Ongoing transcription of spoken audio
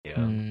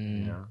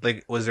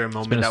Like, was there a been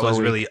moment a that slow was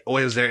week. really?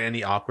 Was there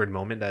any awkward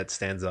moment that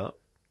stands up?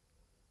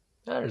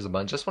 Yeah, there's a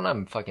bunch. Just when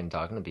I'm fucking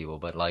talking to people,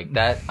 but like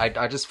that,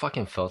 I just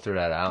fucking filter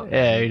that out.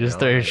 Yeah, man, you just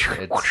know?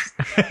 throw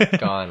It's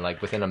gone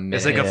like within a minute.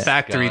 It's like a Yeah.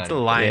 factory gone.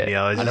 line, Yeah.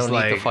 yo. It's I just don't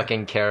like need to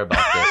fucking care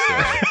about this.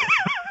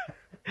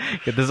 Yo.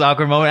 Get this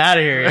awkward moment out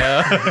of here, yo.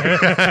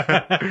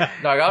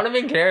 No, I don't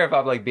even care if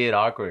I'm like being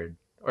awkward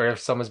or if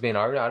someone's being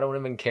awkward. I don't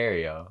even care,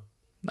 yo.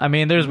 I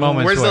mean, there's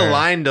moments Where's where the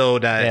line though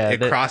that Yeah,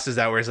 it crosses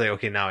that where it's like,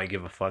 okay, now I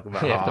give a fuck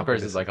about Yeah, how if the awkward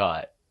person's this like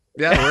hot. is.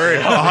 Yeah, word,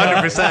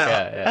 100%.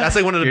 Yeah. That's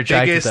like one of the You're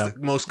attracted to biggest,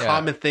 them. most Yeah.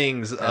 common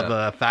things of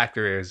a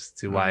factors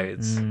to why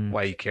it's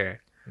why you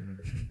care.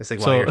 It's like,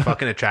 wow, So- you're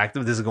fucking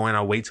attractive. This is going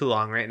on way too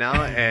long right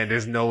now, and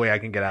there's no way I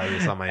can get out of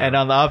this on my own. and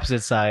on the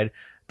opposite side,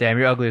 damn,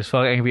 you're ugly as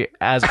fuck. I can be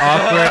as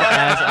awkward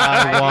as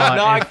I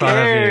want in front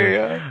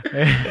of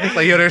you.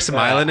 Like, yo, they're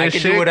smiling I and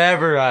can shit. do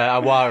whatever I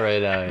want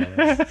right now.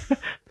 Yeah.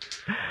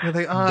 You're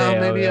like, oh, Damn,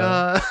 maybe,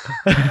 yeah.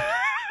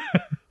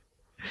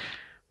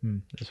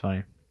 It's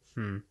funny.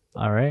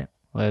 All right,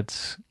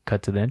 let's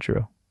cut to the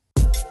intro.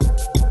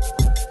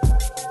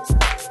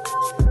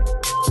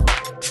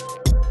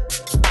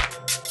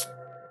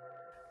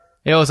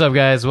 Yo, what's up,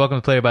 guys? Welcome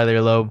to Play by the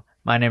Earlobe.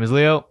 My name is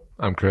Leo.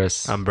 I'm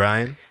Chris. I'm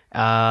Brian.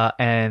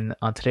 And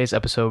on today's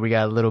episode, we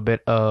got a little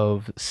bit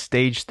of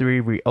Stage 3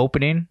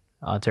 reopening.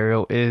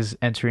 Ontario is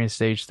entering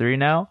Stage 3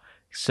 now,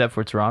 except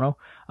for Toronto.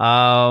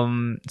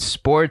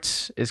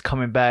 Sports is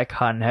coming back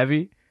hot and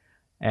heavy,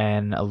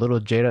 and a little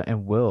Jada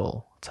and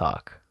Will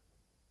talk.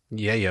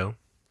 Yeah, yo.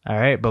 All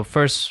right, but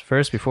first,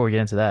 before we get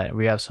into that,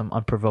 we have some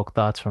unprovoked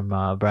thoughts from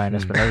Brian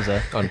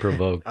Espinoza.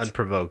 Unprovoked.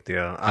 Unprovoked,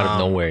 yo. Out of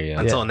nowhere, yeah.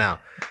 Until now.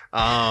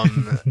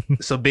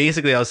 So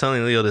basically, I was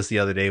telling Leo this the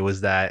other day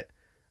was that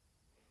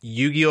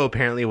Yu-Gi-Oh!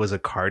 Apparently was a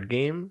card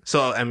game.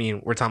 So, I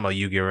mean, we're talking about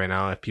Yu-Gi-Oh! Right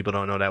now. If people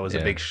don't know, that was a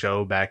Yeah. big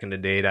show back in the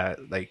day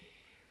that, like,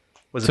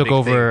 was a Took big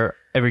over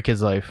every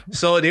kid's life. thing.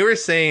 So they were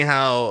saying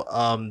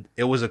how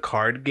it was a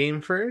card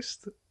game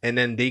first, and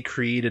then they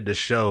created the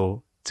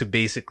show to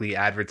basically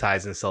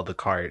advertise and sell the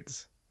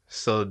cards.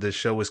 So the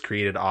show was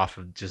created off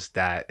of just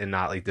that, and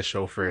not like the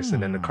show first,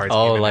 and then the cards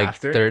Oh, came in like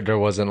after. there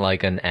wasn't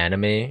like an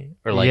anime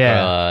or like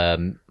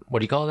what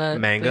do you call that?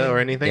 Manga thing? or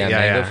anything? Yeah,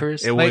 manga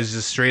first. It Like- was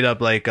just straight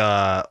up like,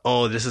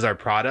 oh, this is our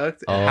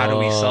product, and how do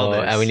we sell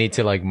this? And we need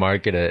to like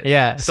market it.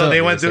 Yeah. So they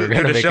went so through we're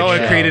gonna the make show a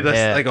and show. created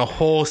Yeah. like a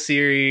whole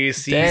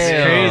series. Damn.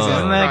 season. crazy.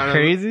 Isn't that Kind of-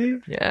 crazy?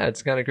 Yeah,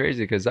 it's kind of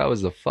crazy because that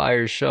was a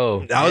fire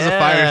show. That was a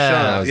fire Yeah.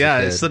 When I show. was a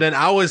Yeah. kid. So then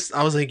I was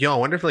like, yo, I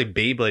wonder if like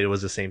Beyblade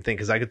was the same thing,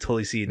 because I could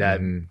totally see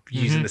that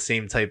using the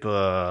same type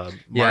of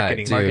marketing. Yeah,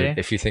 dude, Marketing.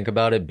 if you think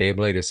about it,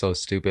 Beyblade is so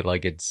stupid.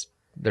 Like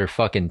they're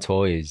fucking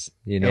toys.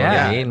 You know what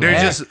Yeah. I mean?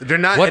 They're Like, they're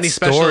not what any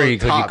special story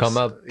could you tops. come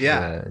up-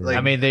 Yeah. Yeah. Like,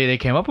 I mean, they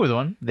came up with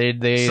one. They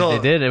So,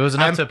 did. It was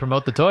enough I'm- to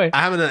promote the toy.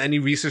 I haven't done any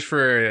research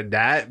for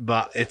that,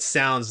 but it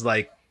sounds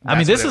like. I mean,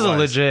 that's this what is it a was.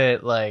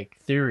 legit like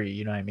theory.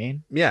 You know what I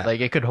mean? Yeah. Like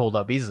it could hold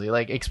up easily.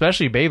 Like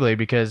especially Beyblade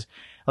because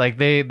like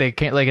they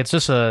can't like it's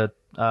just a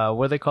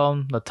what do they call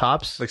them, the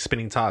tops, like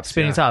spinning tops.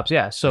 spinning yeah. tops.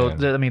 Yeah. So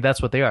Yeah. I mean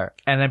that's what they are.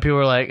 And then people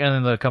were like, and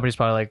then the company's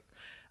probably like,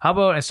 how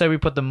about instead we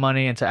put the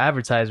money into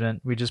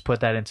advertisement, we just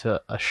put that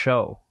into a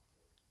show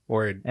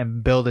Or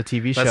and build a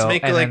TV show. let's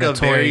make it and like then a the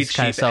very toys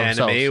kinda cheap sell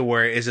anime themselves.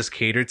 where it's just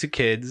catered to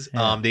kids.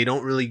 Yeah. They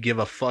don't really give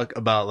a fuck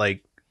about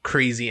like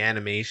crazy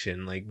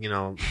animation. Like, you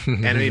know,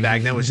 anime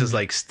back then was just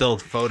like still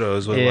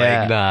photos with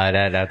Yeah. Nah,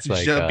 that's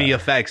like just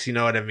BFX, you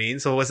know what I mean?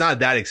 So it's not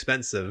that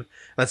expensive.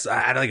 Let's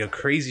add like a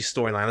crazy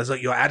storyline. Let's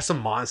like, yo, add some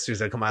monsters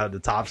that come out of the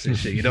tops and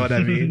shit. You know what I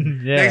mean?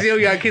 Yeah. Next thing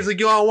you got kids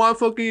like, yo, I want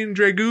fucking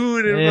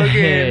Dragoon and Yeah,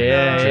 fucking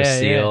yeah,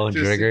 Dracil,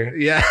 just- Trigger,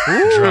 Yeah.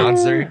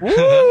 Tronzer.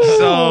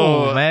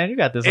 So Ooh, man, you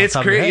got this. on it's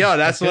top of your crazy. head. Yo,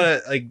 that's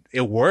good. what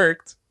it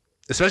worked.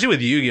 Especially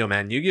with Yu-Gi-Oh,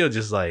 man. Yu-Gi-Oh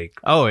just like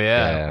Oh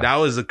yeah. Yeah. that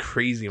was a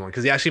crazy one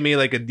because he actually made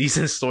like a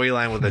decent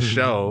storyline with the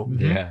show.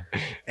 Yeah,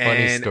 funny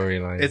And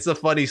storyline. It's a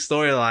funny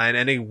storyline,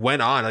 and it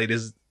went on like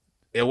this.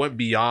 It went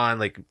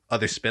beyond like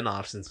other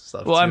spin-offs and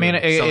stuff. Well, I too, mean,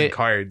 and it- selling it-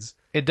 cards.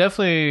 It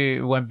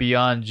definitely went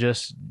beyond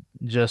just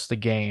the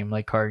game,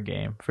 like card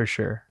game for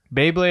sure.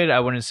 Beyblade, I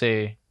wouldn't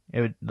say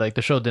it would, like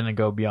the show didn't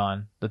go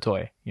beyond the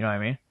toy. You know what I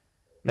mean?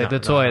 Like No,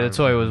 the toy, no, the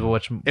toy was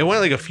much. It went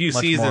like a few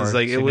much seasons.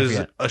 more Like it was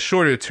significant. a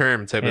shorter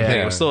term type of Yeah.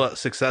 thing. It was still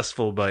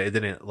successful, but it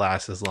didn't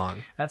last as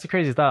long. That's a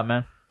crazy thought,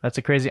 man. That's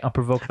a crazy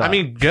unprovoked thought. I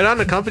mean, good on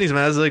the companies,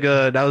 man.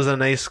 That was a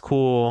nice,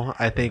 cool.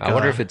 I think. I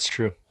wonder if it's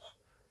true.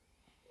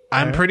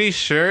 I'm pretty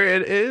sure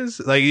it is.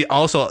 Like,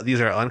 also, these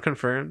are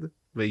unconfirmed,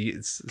 but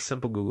it's a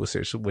simple Google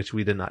search, which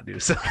we did not do.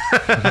 So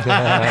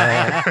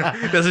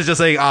this is just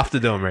like off the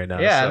dome right now.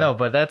 yeah, so. no,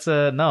 but that's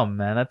a no,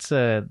 man. That's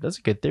a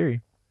good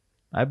theory.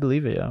 I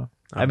believe it, yo.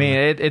 I mean,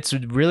 it's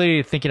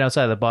really thinking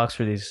outside the box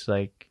for these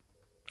like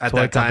At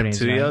toy that time companies,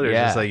 too, man. yo, they're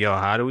Yeah. just like, yo,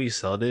 how do we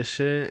sell this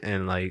shit?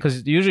 And like,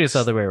 because usually it's the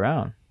other way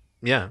around.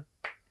 yeah,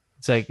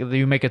 It's like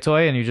you make a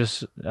toy and you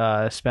just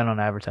spend on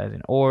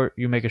advertising, or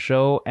you make a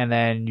show and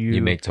then you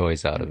You make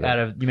toys out of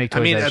it. you make toys.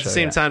 I mean, out of at the show,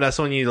 same yeah. time, that's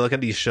when you look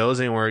at these shows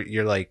and where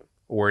you're like,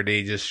 were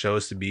they just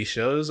shows to be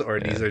shows, or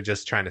these are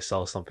just trying to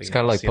sell something? It's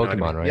kind of like else, you know what I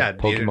Pokemon, mean? right? Yeah,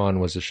 Pokemon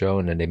was a show,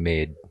 and then they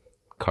made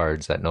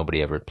cards that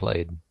nobody ever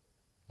played.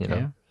 You know.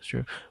 Yeah, it's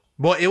true.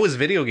 Well, it was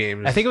video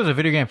games. I think it was a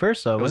video game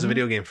first, though. it was a wasn't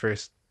video game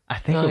first. I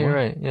think Oh, it you're was.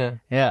 right. Yeah.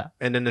 Yeah.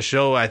 And then the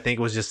show, I think,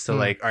 was just to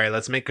like, all right,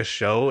 let's make a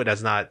show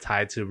that's not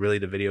tied to really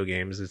the video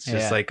games. It's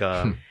just Yeah. like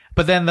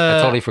But then the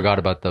I totally forgot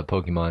about the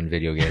Pokemon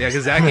video game. yeah,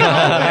 because that came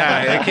out,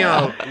 yeah, it came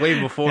out way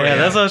before. yeah,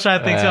 that's what I was trying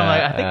to think. So I'm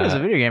like, I think it was a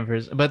Uh, video game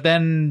first. But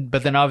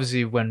then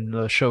obviously when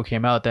the show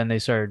came out, then they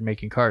started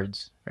making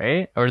cards,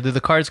 right? Or did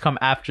the cards come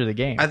after the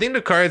game? I think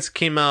the cards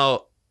came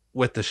out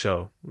with the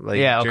show. Like,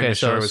 yeah. during Okay. the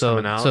show So it was so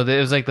coming out. so it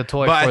was like the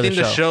toy. But for I think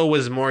the the show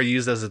was more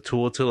used as a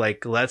tool to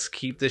like, let's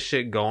keep this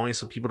shit going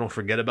so people don't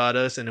forget about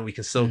us, and then we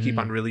can still keep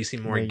on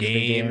releasing more Making the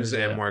games games,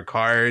 and yeah. more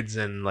cards.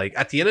 And like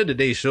at the end of the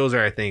day, shows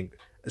are, I think,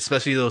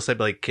 especially those type of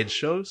like kids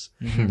shows,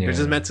 Mm-hmm. they're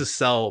just meant to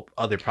sell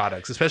other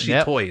products, especially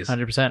Yep, toys.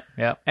 100%.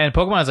 Yeah. And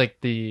Pokemon is like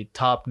the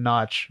top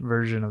notch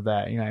version of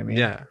that. You know what I mean?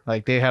 Yeah.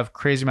 Like they have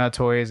crazy amount of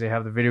toys. They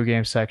have the video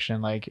game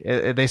section. Like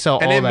they sell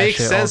And all it that makes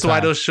shit all sense the why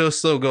time. those shows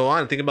still go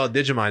on. Think about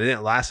Digimon; it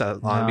didn't last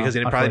that long No, because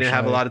they probably didn't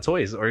have a unfortunately. lot of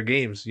toys or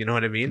games. You know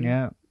what I mean?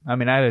 Yeah. I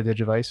mean, I had a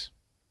Digivice.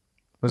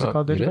 Was it Oh,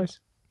 called you did? Digivice?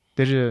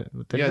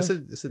 Digivice? Yeah, it's a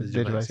Digivice.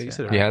 Digivice, Yeah, you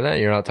said it You right. have that?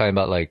 You're not talking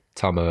about like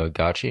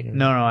Tamagotchi?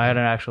 No, I had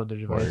an actual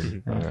Digivice.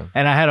 Or- Yeah. okay.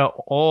 And I had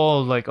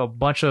a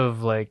bunch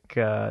of like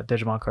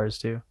Digimon cards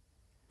too.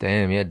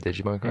 Damn, you had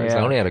Digimon cards? Yeah.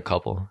 I only had a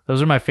couple.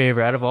 Those are my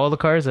favorite. Out of all the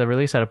cards that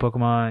released, out of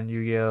Pokemon,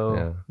 Yu-Gi-Oh,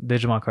 Yeah.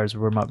 Digimon cards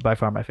were by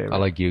far my favorite. I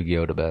like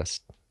Yu-Gi-Oh the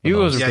best.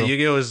 Yu-Gi-Oh's Yeah, cool.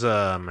 Yu-Gi-Oh is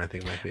I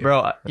think my favorite.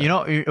 Bro,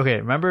 okay,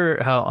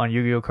 remember how on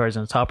Yu-Gi-Oh cards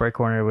in the top right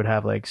corner it would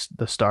have like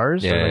the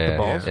stars Yeah, or like yeah, the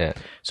balls? yeah.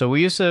 So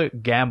we used to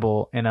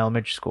gamble in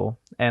elementary school,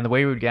 and the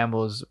way we would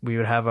gamble is we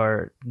would have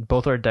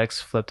both our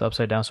decks flipped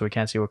upside down so we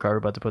can't see what card we're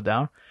about to put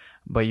down,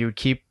 but you would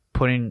keep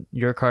putting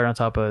your card on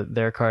top of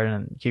their card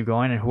and keep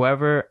going, and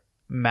whoever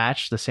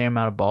matched the same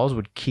amount of balls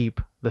would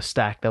keep the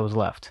stack that was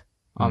left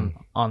on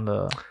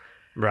the.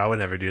 Bro, I would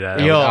never do that.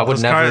 Yo, I would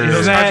those never- Cards, those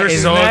Isn't cards that- were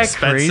isn't so that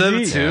expensive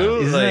crazy?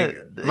 too. Yeah. Like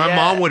Isn't my yeah.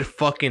 mom would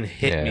fucking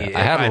hit Yeah, me.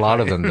 I had if a lot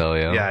of them though,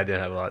 yo. Yeah, I did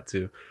have a lot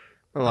too.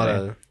 A lot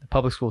of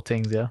Public school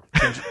things, yeah.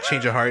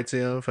 change of hearts,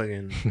 you know,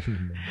 fucking.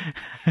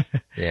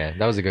 Yeah,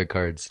 that was a good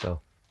card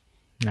still.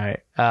 All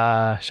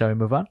right. Shall we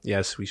move on?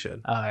 Yes, we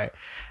should. All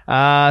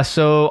right.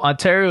 So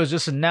Ontario has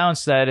just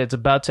announced that it's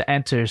about to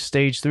enter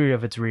stage 3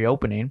 of its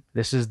reopening.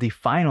 This is the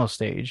final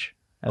stage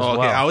as Oh, okay,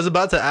 well. I was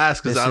about to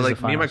ask because This I is like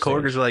the me and my final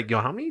coworkers stage. were like, "Yo,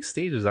 how many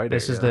stages are there?"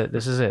 This is it.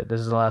 This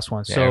is the last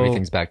one. Yeah, So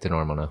everything's back to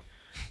normal now.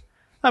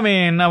 I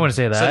mean, I wouldn't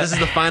say that. So this is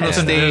the final This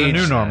is the stage,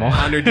 new normal.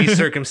 under these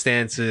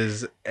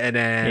circumstances, and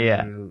then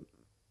Yeah.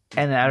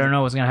 And I don't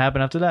know what's gonna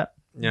happen after that.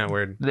 yeah,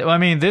 weird. I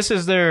mean, this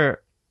is their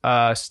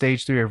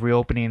stage 3 of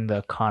reopening the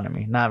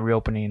economy, not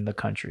reopening the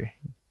country.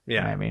 You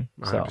know what Yeah, I mean,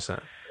 100%.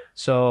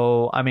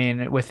 So, I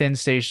mean, within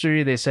stage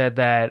 3, they said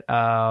that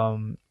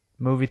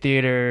movie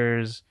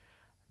theaters,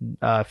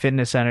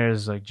 fitness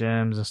centers like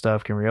gyms and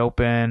stuff can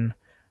reopen.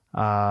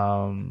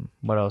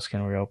 What else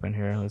can reopen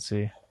here? Let's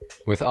see.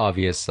 With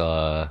obvious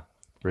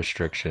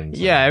restrictions.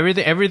 Yeah,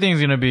 everything's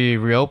gonna be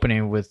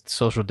reopening with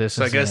social So I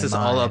distancing. guess in it's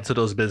all mind. up to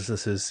those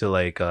businesses to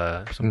like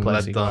Some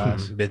let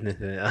plexiglass. them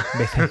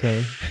business.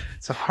 Okay.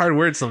 It's a hard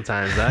word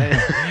sometimes,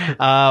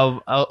 right?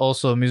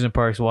 Also, amusement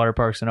parks, water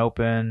parks, and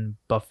open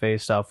buffet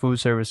style food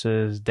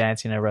services,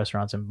 dancing at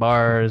restaurants and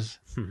bars,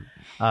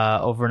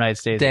 overnight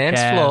stays, at Dance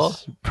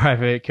camps,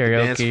 private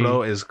karaoke, Dance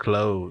floor is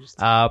closed.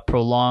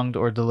 prolonged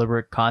or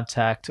deliberate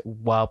contact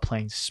while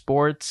playing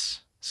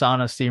sports,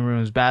 sauna, steam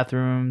rooms,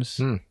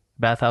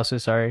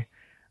 bathhouses, sorry,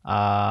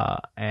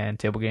 and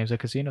table games at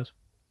casinos.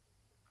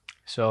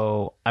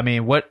 So, I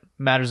mean, what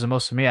matters the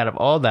most to me out of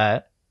all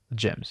that?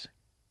 Gyms.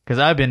 Because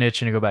I've been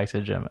itching to go back to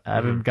the gym. I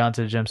haven't gone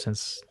to the gym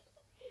since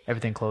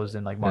everything closed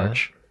in like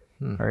March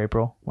or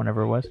April,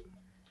 whenever it was.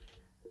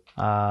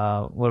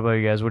 What about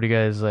you guys? What do you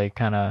guys like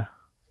what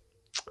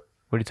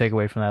do you take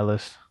away from that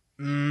list?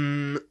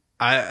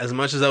 As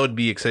much as I would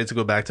be excited to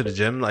go back to the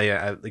gym,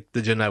 like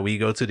the gym that we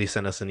go to, they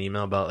sent us an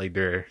email about like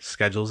their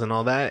schedules and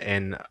all that,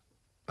 and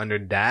under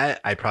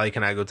that, I probably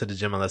cannot go to the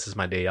gym unless it's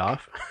my day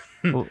off.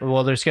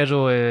 Well, their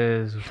schedule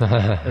is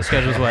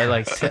what,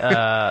 like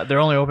they're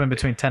only open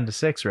between 10 to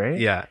 6, right?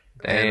 Yeah.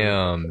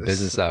 Damn, And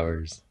business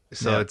hours.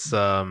 So Yeah. it's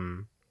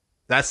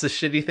that's the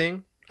shitty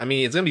thing. I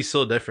mean, it's gonna be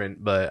so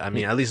different, but I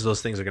mean, at least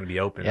those things are gonna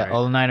be open, Yeah, right?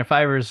 all the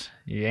 9-to-5ers,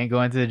 you ain't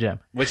going to the gym.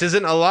 Which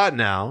isn't a lot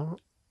now.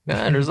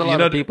 Man, there's a You lot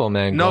know, of people,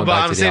 man. No, going but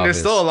back I'm to the saying there's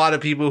office. still a lot of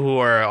people who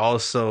are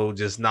also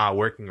just not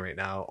working right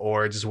now,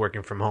 or just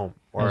working from home,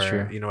 or That's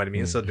true. you know what I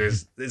mean. So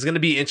it's gonna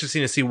be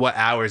interesting to see what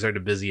hours are the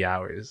busy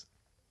hours.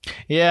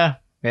 Yeah.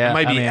 It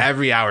might be I mean,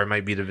 every hour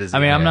might be the busy.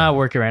 I'm Yeah. not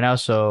working right now,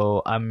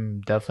 so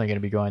I'm definitely gonna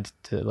be going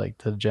to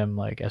the gym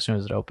like as soon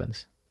as it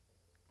opens.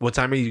 What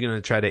time are you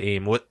gonna try to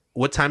aim?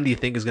 What time do you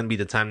think is gonna be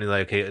the time to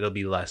like? Okay, it'll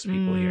be less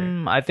people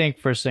here. I think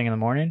first thing in the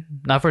morning.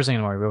 Not first thing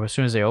in the morning, but as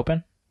soon as they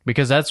open,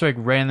 because that's like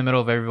right in the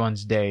middle of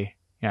everyone's day.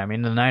 Yeah, I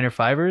mean the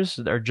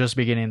 9-to-5ers are just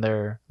beginning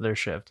their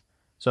shift.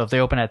 So if they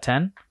open at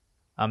 10,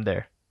 I'm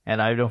there, and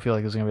I don't feel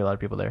like there's gonna be a lot of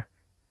people there.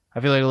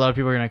 I feel like a lot of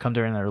people are gonna come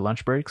during their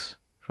lunch breaks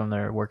from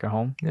their work at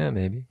home. Yeah,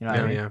 maybe. You know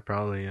what I mean? Yeah,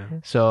 probably. Yeah.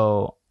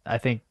 So I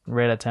think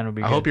right at 10 would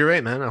be good. I hope you're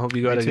right, man. I hope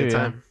you got a good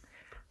time.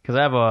 Because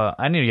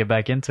I need to get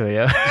back into it,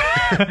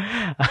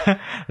 yeah.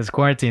 This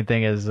quarantine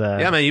thing is.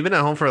 Yeah, man, you've been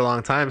at home for a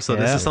long time, so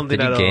this is something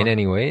Did that. you gain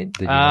any weight?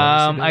 Did you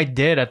I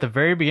did at the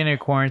very beginning of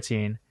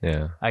quarantine.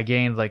 Yeah. I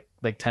gained like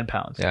 10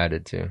 pounds. Yeah, I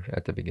did too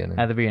at the beginning.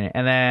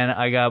 And then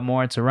I got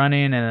more into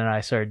running, and then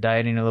I started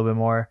dieting a little bit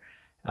more.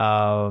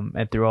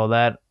 And through all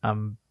that,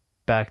 I'm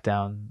back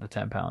down the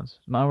 10 pounds.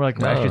 Now we're like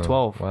actually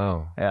 12.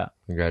 Wow. Yeah.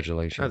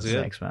 Congratulations. That's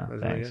good. Thanks, man.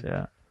 That's Thanks. really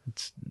Yeah.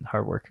 It's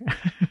hard work.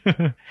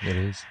 It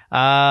is.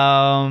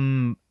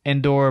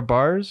 Indoor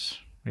bars.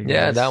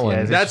 Yeah, that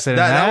one.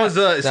 That was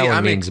That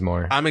one means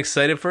more. I'm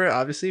excited for it,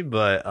 obviously,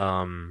 but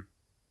I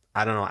don't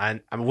know. I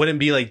wouldn't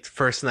be like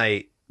first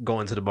night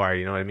going to the bar.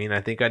 You know what I mean?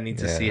 I think I need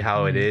to see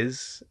how it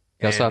is.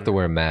 You also have to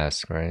wear a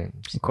mask, right?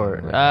 Of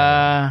course.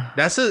 I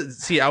I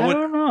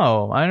don't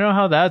know. I don't know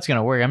how that's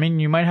gonna work. I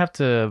mean, you might have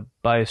to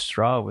buy a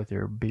straw with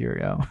your beer,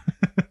 yo.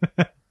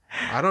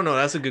 I don't know.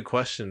 That's a good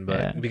question,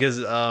 but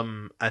because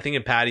I think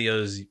in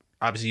patios,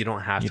 obviously you don't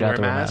have to wear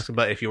a mask,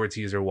 but if you were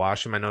to use their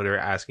washroom, I know they're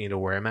asking you to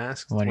wear a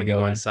mask when you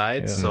go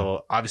inside. Yeah.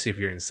 So obviously, if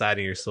you're inside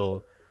and you're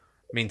still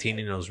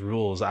maintaining those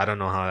rules, I don't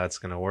know how that's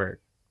gonna work.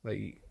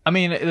 Like, I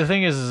mean, the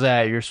thing is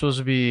that you're supposed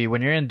to be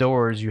when you're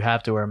indoors, you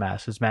have to wear a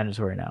mask. It's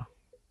mandatory now.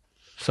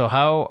 So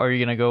how are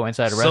you gonna go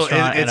inside a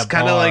restaurant? It's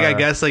kind of like, I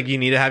guess, like you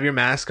need to have your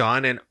mask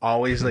on and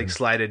always like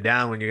slide it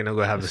down when you're gonna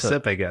go have a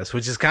sip, I guess,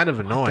 which is kind of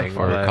annoying.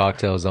 Or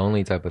cocktails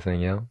only type of thing,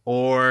 yeah.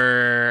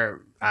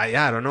 Or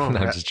I don't know. No,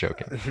 I'm just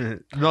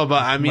joking. No,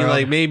 but I mean,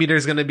 like maybe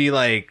there's gonna be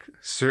like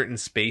certain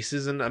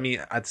spaces, and I mean,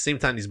 at the same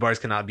time, these bars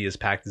cannot be as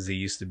packed as they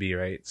used to be,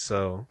 right?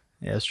 So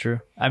yeah, that's true.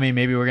 I mean,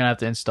 maybe we're gonna have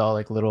to install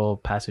like little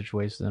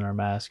passageways in our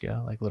mask, yeah,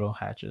 like little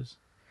hatches.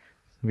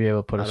 Be able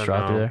to put a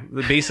straw through there.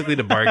 Basically,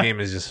 the bar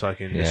game is just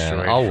fucking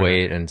destroyed. I'll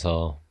wait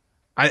until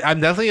I'm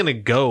definitely gonna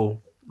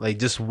go like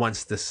just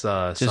once this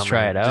summer,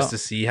 try it out, just to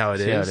see how it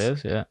is. How it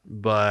is, yeah.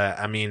 But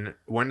I mean,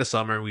 we're in the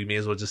summer. We may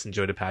as well just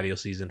enjoy the patio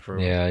season for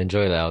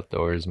enjoy the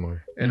outdoors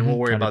more, and we'll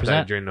worry 100%. About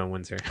that during the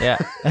winter. Yeah,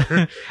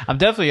 I would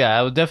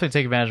definitely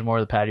take advantage more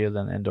of the patio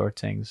than the indoor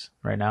things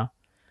right now.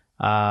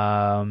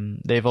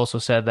 They've also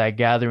said that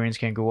gatherings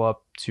can go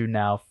up to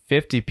now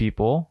 50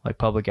 people, like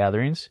public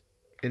gatherings.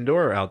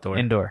 Indoor or outdoor?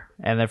 Indoor.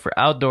 And then for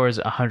outdoors,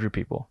 100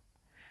 people.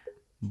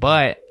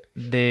 But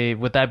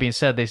with that being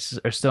said, they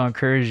are still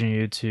encouraging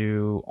you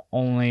to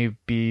only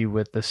be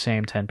with the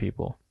same 10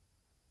 people.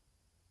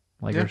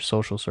 Like your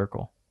social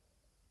circle.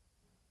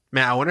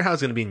 Man, I wonder how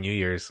it's going to be New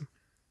Year's.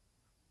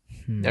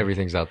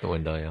 Everything's out the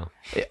window, yeah.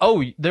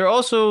 Oh, they're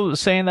also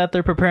saying that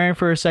they're preparing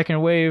for a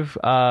second wave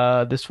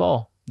this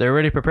fall. They're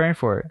already preparing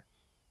for it.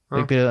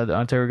 Like the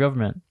Ontario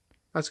government.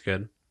 That's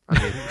good.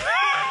 I mean...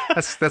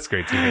 That's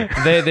great to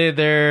hear.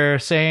 They're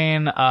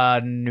saying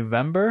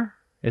November.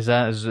 Is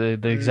the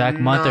exact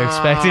month they're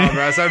expecting?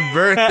 Bro, it's our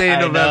birthday in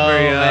November.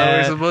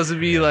 We're supposed to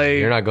be like.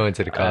 You're not going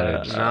to the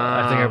college.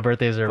 I think our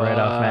birthdays are right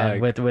off, man.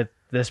 With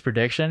this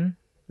prediction,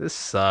 this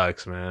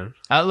sucks, man.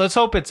 Let's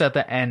hope it's at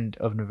the end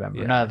of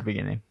November, not at the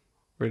beginning.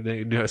 We're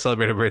gonna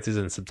celebrate our birthdays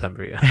in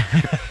September. Yeah.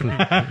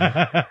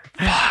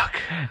 Fuck.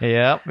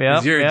 Yep.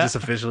 This year just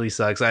officially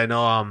sucks. I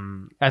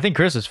know. I think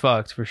Chris is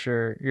fucked for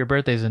sure. Your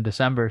birthday's in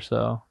December,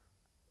 so.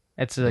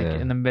 It's like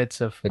in the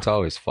midst of. It's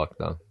always fucked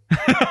though.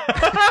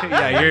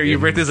 Yeah, your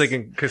birthday's like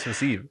in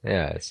Christmas Eve.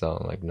 Yeah,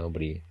 so like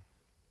nobody.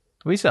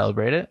 We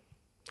celebrate it.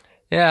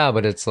 Yeah,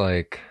 but it's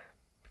like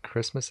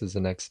Christmas is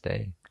the next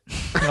day.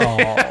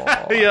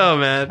 Oh, yo,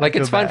 man. Like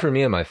it's fine for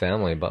me and my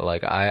family, but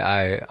like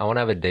I want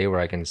to have a day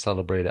where I can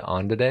celebrate it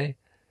on the day.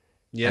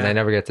 Yeah, and I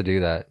never get to do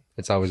that.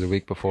 It's always a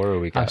week before or a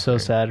week after. I'm so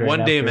sad right now.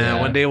 One day,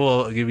 man. One day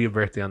we'll give you a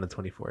birthday on the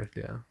 24th.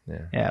 Yeah.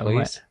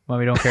 Please. When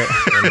we don't care.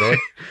 One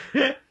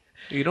day.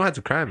 You don't have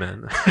to cry,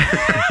 man.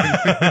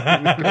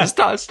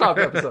 Stop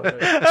episode.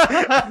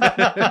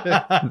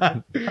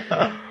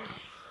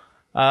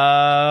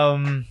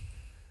 I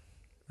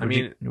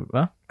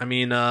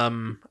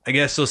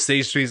guess so.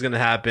 Stage 3 is gonna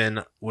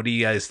happen. What do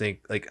you guys think?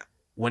 Like,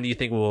 when do you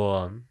think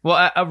we'll?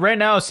 Well, right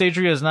now, Stage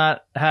 3 has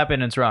not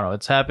happened in Toronto.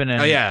 It's happening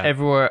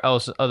everywhere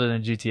else other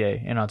than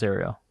GTA in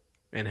Ontario,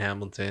 in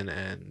Hamilton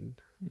and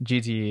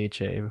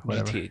GTHA,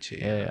 whatever.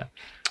 GTHA, yeah.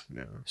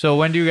 So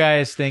when do you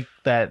guys think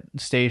that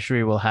Stage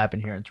 3 will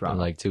happen here in Toronto? In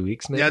like 2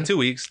 weeks, maybe? Yeah, 2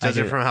 weeks.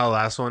 Judging from how the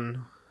last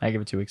one. I give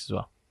it 2 weeks as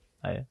well.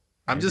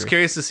 I'm just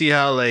curious to see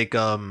how like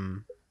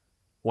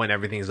when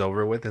everything's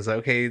over with, it's like,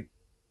 okay,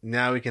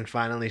 now we can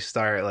finally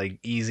start like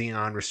easing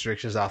on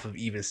restrictions off of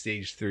even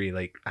Stage 3.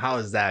 Like, how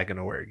is that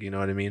gonna work? You know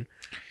what I mean?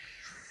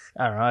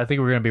 I don't know. I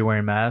think we're gonna be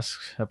wearing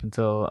masks up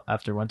until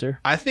after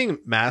winter. I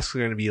think masks are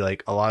gonna be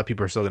like a lot of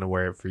people are still gonna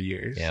wear it for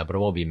years. Yeah, but it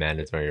won't be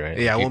mandatory, right?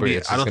 Yeah, it won't be.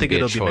 I don't think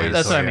it'll be mandatory.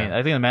 That's what I mean.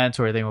 I think the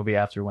mandatory thing will be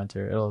after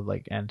winter. It'll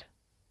like end.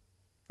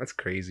 That's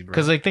crazy, bro.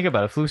 Because like think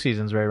about it, flu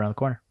season's right around the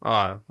corner.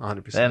 Oh,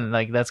 100%. And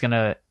like that's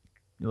gonna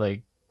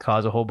like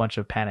cause a whole bunch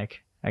of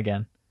panic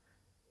again.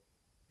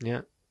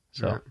 Yeah.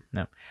 So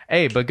no.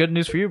 Hey, but good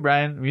news for you,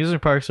 Brian.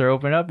 Amusement parks are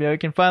opening up. Yo, you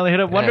can finally hit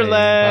up Hey,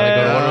 Wonderland. finally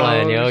go to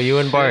Wonderland, yo. You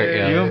and Bart,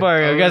 yo. You and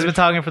Bart. You guys been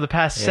talking for the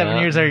past 7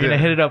 years. Are you gonna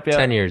hit it up? Yo?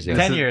 10 years, yo.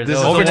 10 years. This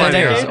is over the 10 one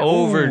years. years.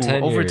 Over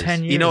 10 Over years.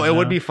 10 years. You know, it now.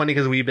 would be funny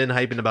because we've been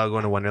hyping about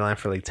going to Wonderland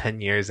for like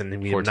 10 years and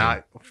we've 14.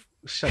 not.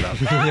 Shut up.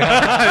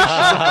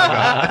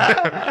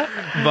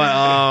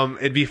 But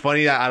it'd be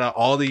funny that out of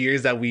all the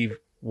years that we've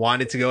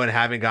wanted to go and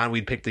haven't gone,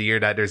 we'd pick the year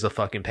that there's a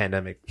fucking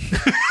pandemic.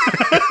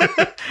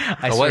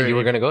 So what, you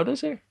were going to go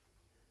this year?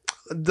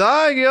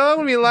 Dog, yo,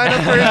 we line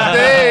up for his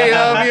day,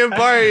 yo, me and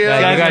Bart, yo.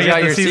 Yeah, you guys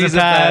got your season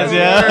pass,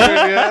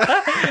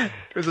 yeah.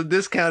 There's a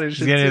discount and shit.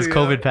 He's getting his too,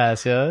 COVID yo.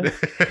 pass, yeah.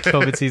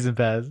 COVID season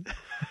pass.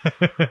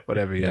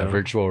 Whatever, Yeah, yo.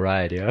 virtual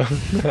ride, yo.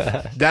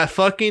 That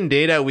fucking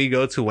day that we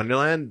go to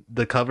Wonderland,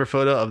 the cover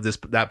photo of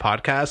that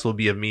podcast will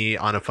be of me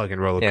on a fucking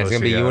roller coaster. Yeah, it's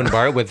gonna be yo. you and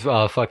Bart with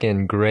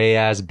fucking gray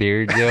ass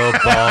beards, yo,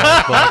 bald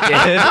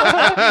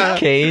fucking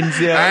canes,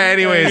 yo. All right,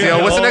 anyways,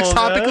 yo, what's the next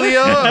topic,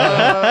 Leo?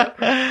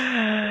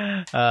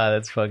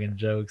 That's fucking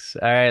jokes.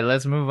 All right,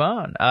 let's move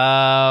on.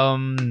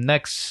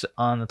 Next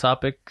on the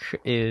topic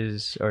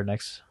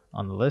next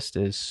on the list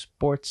is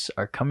sports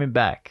are coming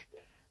back.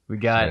 We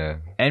got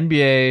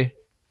NBA,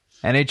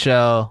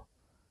 NHL,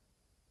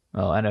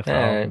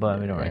 NFL, but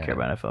we don't really care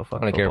about NFL.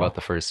 Fuck I don't care football. about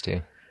the first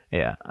two.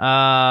 Yeah.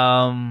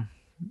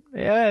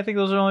 Yeah, I think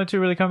those are the only two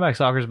really coming back.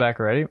 Soccer's back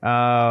already.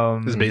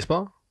 Is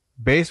baseball?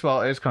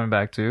 Baseball is coming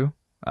back too.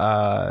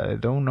 I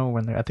don't know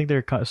when I think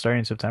they're starting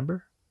in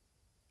September.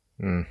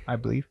 I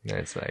believe. Yeah,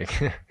 it's like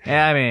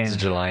Yeah, I mean it's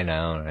July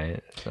now,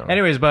 right? So,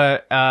 anyways,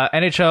 but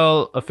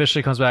NHL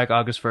officially comes back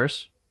August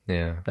 1st.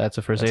 yeah. That's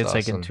the first day. That's It's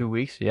like in awesome. 2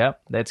 weeks. Yeah.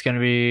 That's going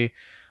to be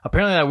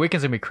apparently that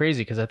weekend's going to be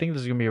crazy because I think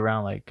this is going to be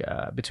around like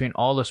between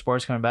all the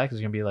sports coming back,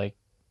 there's going to be like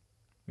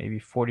maybe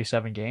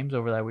 47 games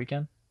over that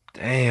weekend.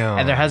 Damn.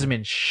 And there hasn't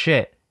been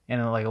shit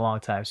in like a long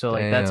time. So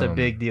like that's a Damn.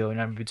 big deal,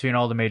 between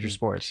all the major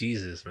sports.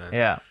 Jesus, man.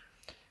 Yeah.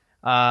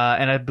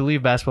 And I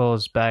believe basketball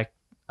is back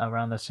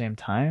around the same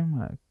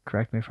time.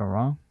 Correct me if I'm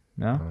wrong.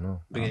 I No? don't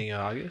know. Beginning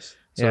of August?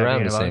 It's around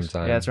beginning the of same August.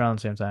 time. Yeah, it's around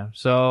the same time.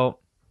 So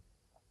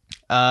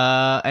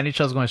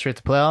NHL's going straight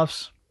to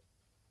playoffs.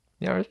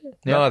 Yeah, are they?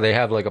 Yeah. No, they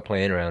have like a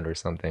playing round or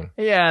something.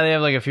 Yeah, they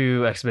have like a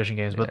few exhibition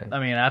games, but Yeah. I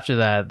mean after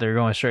that they're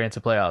going straight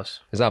into playoffs.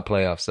 It's not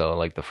playoffs though,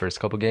 like the first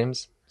couple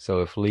games.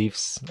 So if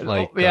Leafs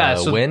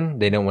so- win,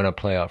 they don't win a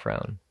playoff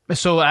round.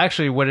 So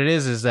actually, what it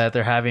is that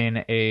they're having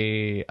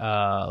a Seeding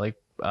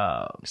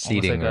almost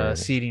like a or-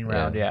 seeding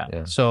round. yeah, Yeah.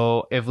 yeah.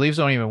 So if Leafs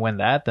don't even win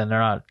that, then they're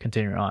not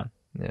continuing on.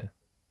 Yeah.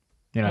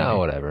 You know, what I No, mean?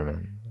 whatever,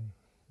 man.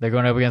 They're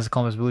going up against the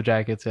Columbus Blue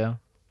Jackets. Yeah.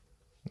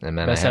 And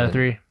man, Best I out of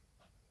haven't- 3.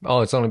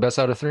 Oh, it's only best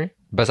out of 3?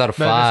 Best out of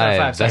 5.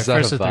 Best Best out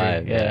First of of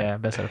 5. 3. Yeah,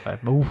 best out of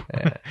 5. Ooh.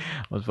 Yeah.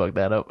 Let's fuck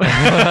that up.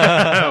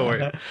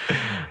 Word.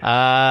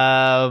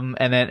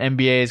 And then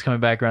NBA is coming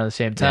back around the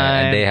same Yeah,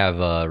 time. and they have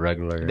a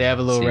regular. They have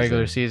a little season.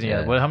 regular season.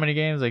 Yeah. What? How many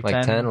games? Like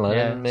 10, 11,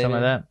 yeah, maybe?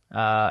 something like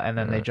that. And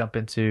then they jump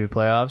into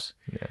playoffs.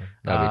 Yeah,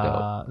 that'd be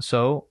dope.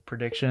 So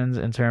predictions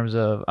in terms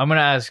of, I'm gonna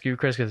ask you,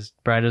 Chris, because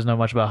Brian doesn't know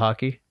much about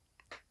hockey.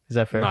 Is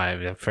that fair? No,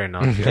 yeah, fair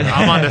enough.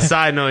 I'm on the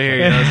side note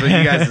here, so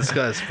you guys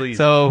discuss, please.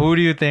 So who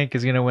do you think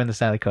is gonna win the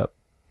Stanley Cup?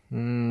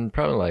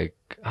 Probably like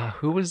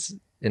who was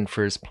in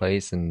first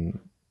place in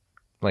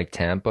like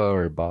Tampa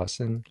or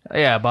Boston?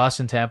 Yeah,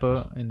 Boston,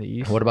 Tampa in the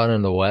East. What about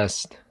in the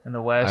West? In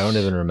the West? I don't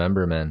even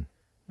remember, man.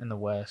 In the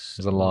West.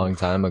 It was a long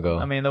time ago.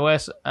 I mean, the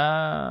West.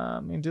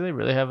 Do they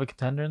really have a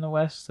contender in the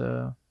West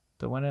to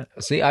win it?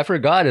 See, I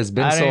forgot. It's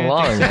been I so don't even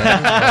long, think so.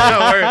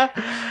 man.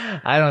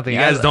 I don't think you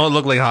guys don't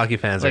look like hockey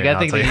fans. Like right I now,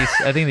 think I'll the tell you.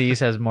 East. I think the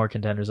East has more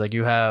contenders. Like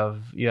you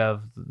have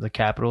the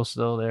Capitals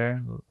still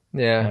there.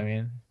 Yeah, I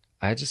mean,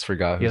 I just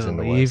forgot You who's have in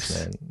the the Leafs.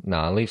 West, man.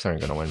 Nah, Leafs aren't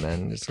gonna win,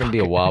 man. It's gonna be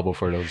a while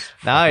before those.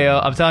 nah, yo,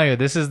 I'm telling you,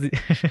 this is the.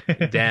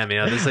 Damn,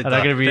 this is like I'm not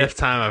the gonna be- fifth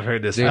time I've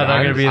heard this. Dude, I'm not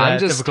gonna I'm, be I'm that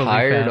just typical Leaf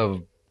tired fan.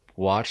 of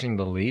watching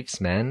the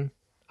Leafs, man.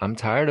 I'm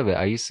tired of it.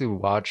 I used to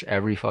watch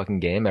every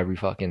fucking game, every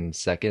fucking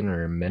second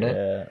or minute,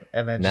 Yeah,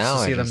 and then Now just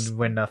to I see just- them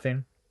win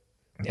nothing.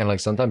 and like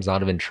sometimes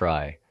not even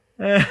try.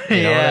 Yeah, what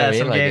I mean?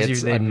 some Like, games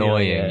it's they feel-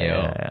 annoying, yeah,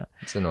 yo. yeah.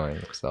 It's annoying.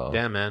 So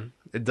Damn, man.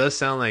 It does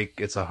sound like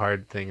it's a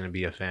hard thing to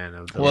be a fan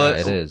of. The Well,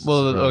 it is.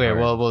 Well, It's really okay.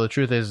 hard. Well, the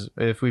truth is,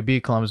 if we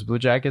beat Columbus Blue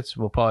Jackets,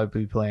 we'll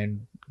probably be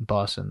playing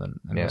Boston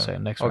in yeah. the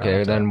next round.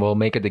 Okay, So- then we'll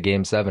make it to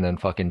Game 7 and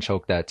fucking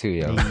choke that too,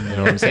 yo. You know what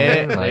I'm Yeah,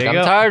 saying? there Like you I'm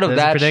go. tired of There's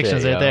that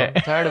predictions shit. right yo. there.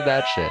 I'm tired of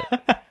that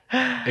shit.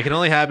 It can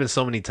only happen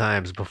so many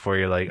times before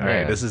you're like, all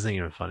right, Yeah. this isn't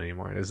even fun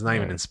anymore. It's not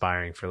even Right.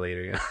 inspiring for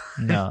later.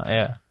 No,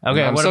 yeah.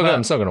 Okay, I'm what still, about?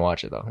 I'm still gonna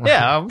watch it though.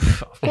 Yeah,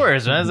 of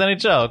course, man. It's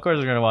NHL. Of course,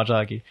 we're gonna watch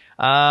hockey.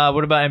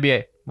 What about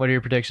NBA? What are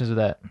your predictions of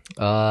that?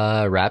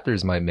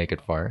 Raptors might make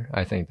it far.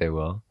 I think they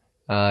will.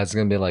 It's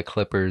gonna be like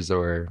Clippers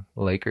or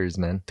Lakers,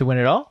 man. To win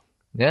it all?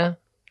 Yeah,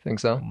 I think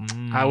so.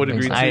 I would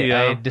agree too.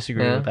 I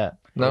disagree Yeah. with that.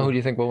 No, who do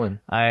you think will win?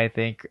 I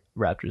think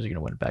Raptors are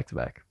gonna win back to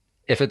back.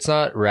 If it's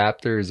not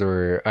Raptors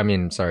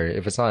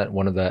if it's not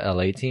one of the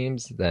LA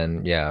teams,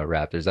 then yeah,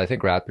 Raptors. I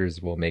think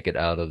Raptors will make it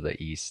out of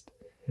the East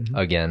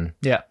again.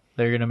 Yeah,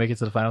 they're gonna make it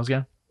to the finals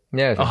again.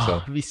 Yeah, I think Oh, so.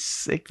 it'd be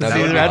sick to That'd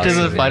see be the Raptors in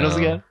the awesome, finals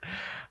you know. again.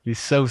 Be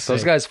so sick.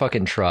 Those guys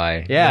fucking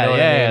try. Yeah, You know what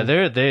yeah, I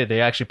mean? yeah.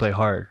 They actually play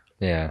hard.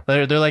 Yeah.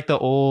 They're like the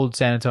old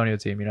San Antonio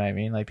team. You know what I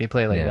mean? Like they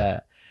play like Yeah.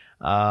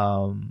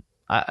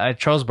 that.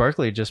 Charles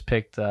Barkley just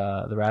picked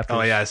the Raptors.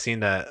 Oh yeah, I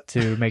seen that.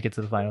 To make it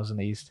to the finals in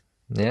the East.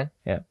 Yeah.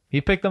 Yeah,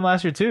 he picked them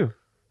last year too.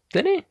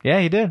 Did he? Yeah,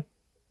 he did.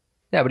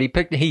 Yeah,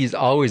 but he's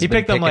always He been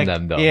picked them picking like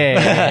them though. yeah,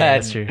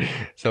 that's true.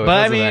 So it But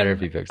I doesn't mean, matter if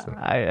he picks them.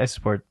 I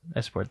support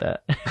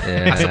that.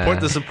 Yeah. I support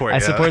the support. I yeah.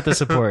 support the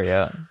support.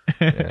 Yeah.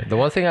 Yeah. The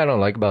one thing I don't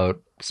like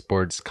about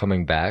sports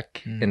coming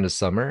back Mm. in the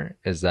summer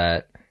is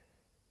that,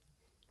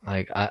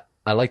 like,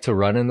 I like to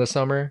run in the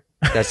summer.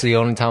 That's the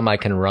only time I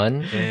can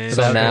run. And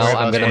So that's now very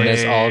I'm gonna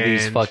miss all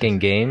these change. fucking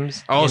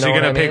games. Oh, You so know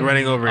you're what gonna I pick mean?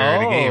 running over the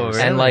Oh, games?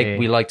 really? And like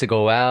we like to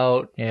go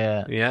out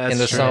Yeah. Yeah, in the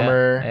that's true.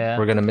 summer. Yeah.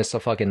 We're gonna miss the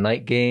fucking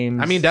night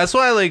games. I mean, that's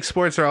why like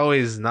sports are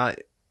always not.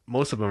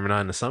 Most of them are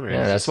not in the summer. yeah,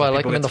 It's that's just why I like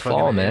people them in get the to fall,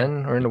 fucking-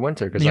 man, or in the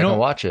winter because You I know- can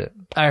watch it.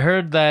 I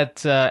heard that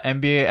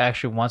NBA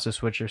actually wants to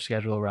switch their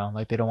schedule around.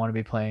 Like they don't want to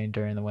be playing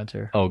during the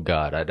winter. Oh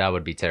god, that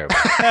would be terrible.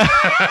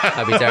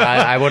 That'd be terrible.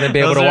 I wouldn't be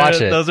able to Those are-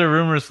 watch it. Those are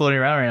rumors floating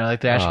around right now.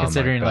 Like they're actually Oh my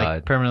considering like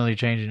God. permanently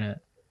changing it.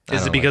 I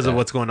Is don't it because like of that.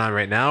 what's going on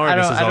right now, or I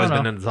this don't- has I always don't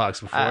been know. in the talks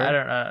before? I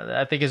don't know.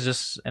 I think it's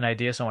just an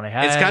idea someone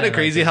had. It's kind and, of like,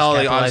 crazy they're how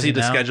just like obviously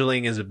the capitalizing now.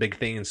 scheduling is a big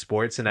thing in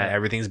sports, and that Yeah.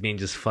 everything's being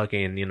just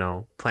fucking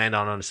planned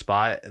on the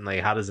spot. And like,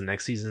 how does the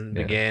next season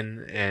Yeah.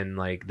 begin? And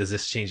like, does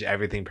this change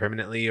everything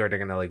permanently, or they're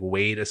gonna like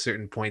wait a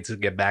certain point to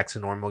get back to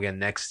normal again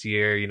next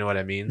year? You know what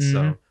I mean?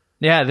 So Mhm.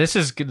 Yeah, this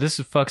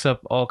fucks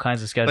up all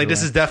kinds of scheduling. like,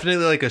 this is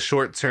definitely like a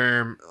short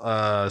term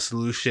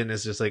solution.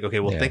 It's just like, okay,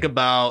 we'll Yeah. think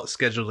about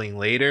scheduling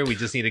later. We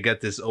just need to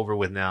get this over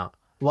with now.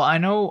 Well, I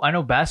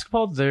know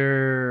basketball.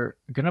 They're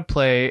gonna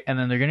play, and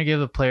then they're gonna give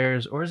the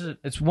players, or is it?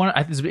 It's one.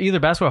 It's either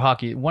basketball or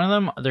hockey. One of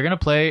them they're gonna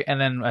play, and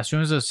then as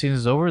soon as the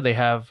season's over, they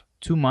have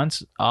 2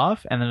 months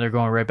off, and then they're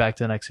going right back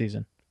to the next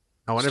season.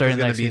 I wonder if Starting it's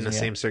gonna next be in the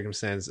season, same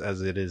circumstance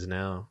as it is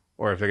now,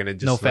 or if they're gonna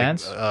just No like,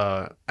 fans?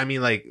 I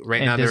mean, like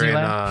right In now they're in.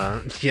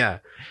 Disneyland? Yeah.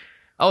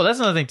 Oh, that's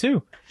another thing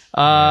too.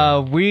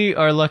 We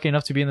are lucky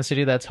enough to be in the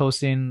city that's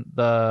hosting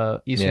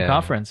the Eastern Yeah.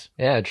 Conference.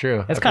 Yeah,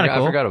 true. It's I kinda forgot-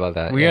 cool. I forgot about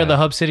that. We yeah. are the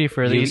hub city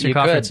for the Eastern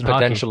Conference could in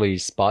hockey. potentially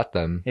spot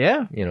them.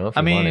 Yeah, You know, if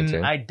I you wanted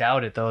mean, to. I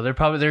doubt it though. They're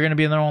going to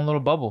be in their own little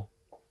bubble.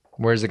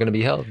 Where's it going to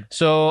be held?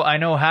 So I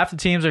know half the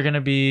teams are going to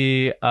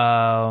be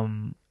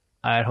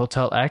at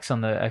Hotel X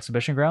on the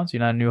exhibition grounds. You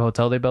know, a new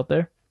hotel they built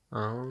there.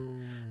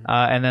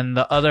 And then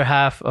the other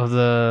half of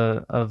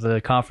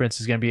the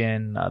conference is going to be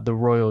in the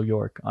Royal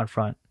York on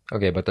front.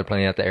 Okay, but they're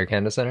playing at the Air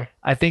Canada Center.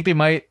 I think they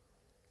might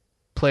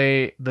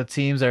play the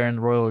teams that are in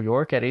Royal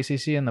York at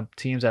ACC and the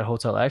teams at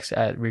Hotel X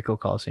at Ricoh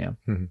Coliseum.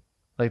 Mhm.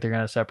 Like they're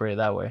going to separate it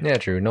that way. Yeah,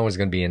 true. No one's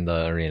going to be in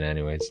the arena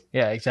anyways.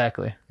 Yeah,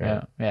 exactly.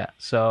 Right. Yeah.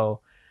 So,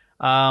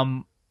 I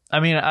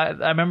mean, I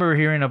remember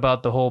hearing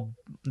about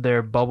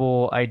their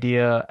bubble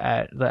idea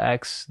at the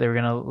X. They were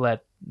gonna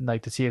let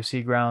like the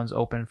TFC grounds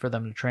open for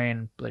them to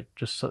train, like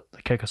just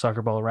kick a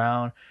soccer ball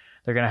around.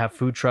 They're gonna have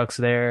food trucks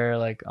there,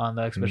 like on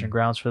the exhibition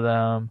grounds for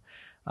them.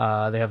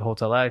 They have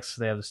Hotel X.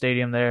 They have the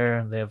stadium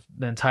there. They have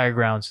the entire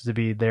grounds to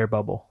be their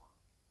bubble.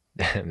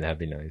 That'd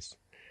be nice.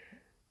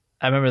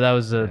 I remember that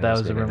was the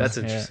that's rumor. really That's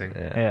Yeah. interesting.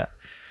 Yeah.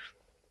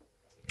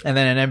 And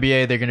then in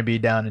NBA, they're gonna be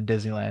down in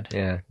Disneyland.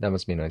 Yeah, that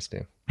must be nice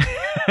too.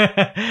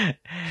 I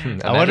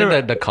Imagine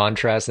wonder. the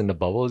contrast in the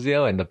bubbles,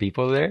 yo, and the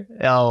people there.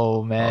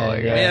 Oh man, Oh,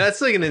 yeah. Yeah,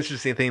 that's like an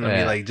interesting thing to be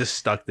Yeah. like just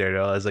stuck there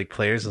though. As like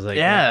players, it's like,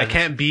 Yeah. I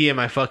can't be in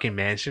my fucking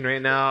mansion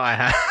right now. I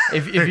have.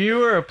 If you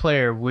were a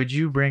player, would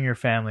you bring your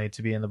family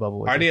to be in the bubble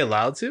with Are you? they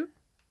allowed to?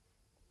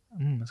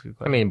 That's a good I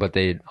question. mean, but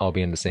they'd all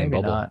be in the same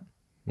maybe bubble. not.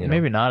 you know?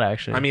 Maybe not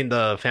actually. I mean,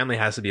 the family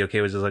has to be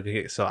okay with just like,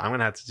 okay, so I'm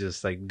gonna have to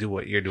just like do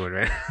what you're doing,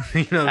 right?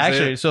 You know, what I'm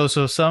actually, saying?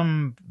 so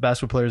some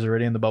basketball players are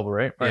already in the bubble,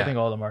 right? Or I Yeah. think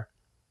all of them are.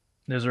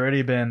 There's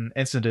already been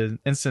ugh.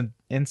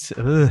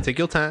 Take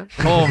your time.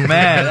 Oh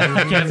man,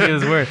 I can't say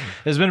this word.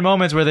 There's been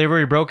moments where they've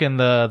already broken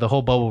the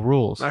whole bubble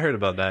rules. I heard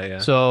about that. Yeah,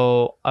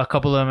 So a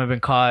couple of them have been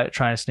caught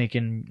trying to sneak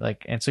in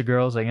like Insta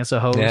girls, like Insta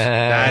hoes.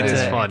 Yeah. that is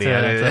into- funny.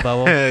 into the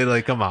bubble.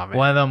 Like, come on, man.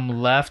 One of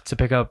them left to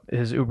pick up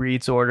his Uber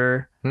Eats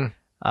order.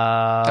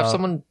 Have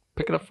someone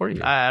pick it up for you.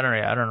 I don't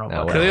know. No, About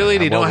well, that. Clearly,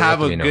 they What don't have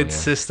do a we know, good yeah.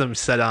 system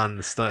set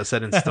in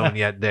stone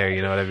yet. There,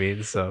 you know what I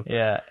mean. So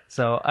Yeah.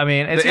 So I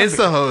mean, the it's gonna be-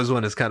 Insta hose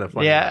one is kind of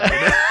funny.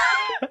 Yeah.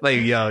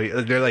 Like,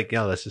 yo, they're like,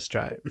 yo, let's just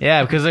try it.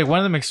 Yeah, because like one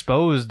of them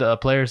exposed a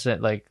player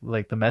sent like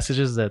the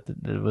messages that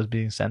was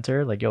being sent to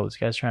her, like, yo, this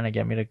guy's trying to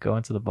get me to go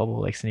into the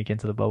bubble, like sneak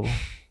into the bubble.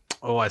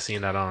 Oh, I seen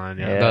that on.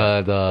 Yeah.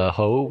 Yeah. The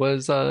hoe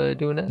was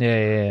doing it.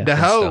 Yeah. The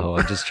That's the hoe. hoe.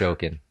 I'm just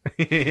joking.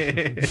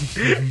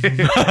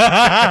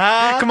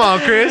 Come on,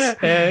 Chris.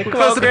 Yeah, We're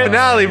close to the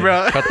finale,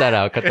 bro. Cut that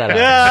out. Cut that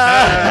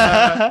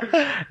out.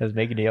 Let's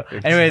make a deal.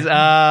 Anyways,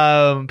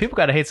 people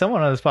gotta hate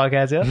someone on this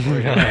podcast,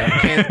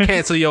 yeah.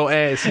 Cancel your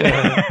ass.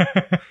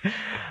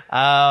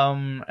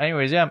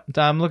 Anyways, yeah,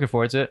 I'm looking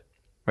forward to it.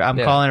 I'm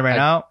Yeah, calling it right I-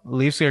 now.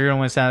 Leafs are gonna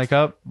win Stanley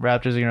Cup.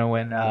 Raptors are gonna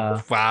win.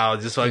 Wow,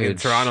 just fucking Dude,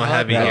 Toronto shut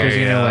heavy up. here. Raptors,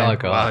 you Yeah. know,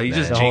 like, Wow, oh, you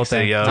just man. The whole jinxed it,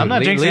 thing. yo. I'm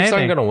not jinxing Leafs anything.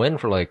 aren't gonna win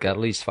for like at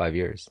least 5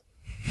 years.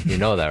 You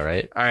know that,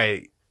 right? All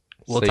right.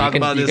 We'll So talk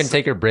about you this. can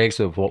take your breaks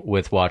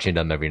with watching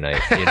them every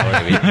night. You know what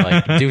I mean?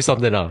 Like, do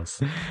something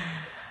else.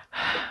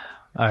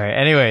 All right.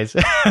 Anyways,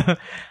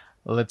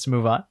 let's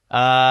move on.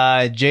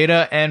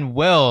 Jada and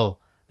Will.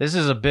 This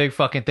is a big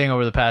fucking thing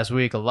over the past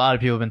week. A lot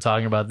of people have been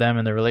talking about them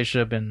and their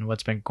relationship and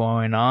what's been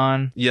going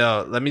on.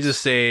 Yo, let me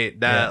just say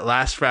that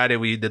last Friday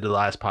we did the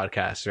last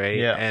podcast, right?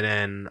 Yeah. And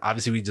then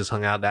obviously we just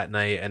hung out that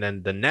night. And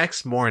then the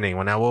next morning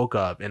when I woke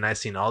up and I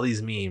seen all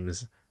these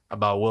memes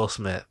about Will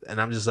Smith,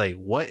 and I'm just like,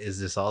 what is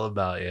this all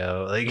about,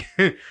 yo? Like,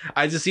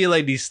 I just see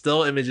like these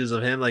still images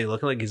of him like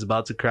looking like he's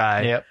about to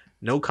cry. Yep.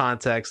 No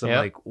context. I'm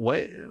like,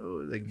 what?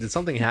 Like, did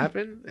something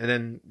happen? And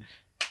then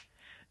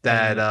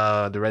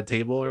that the red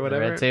table or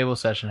whatever. The red table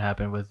session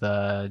happened with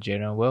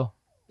Jada and Will.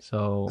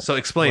 So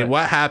Explain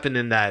what happened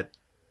in that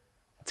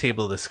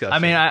table discussion. I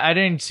mean, I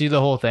didn't see the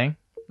whole thing.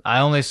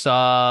 I only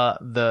saw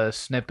the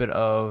snippet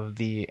of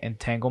the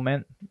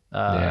entanglement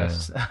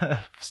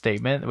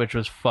statement, which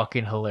was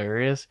fucking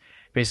hilarious.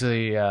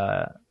 Basically,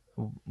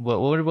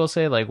 what did Will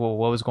say? Like, what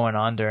was going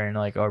on during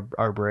like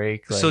our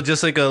break? Like, so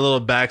just like a little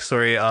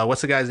backstory.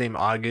 What's the guy's name?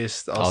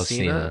 August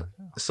Alsina.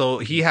 So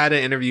he had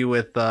an interview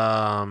with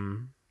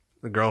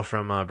the girl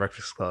from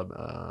Breakfast Club.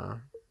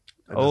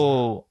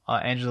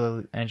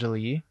 Angela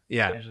Yee.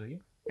 Yeah.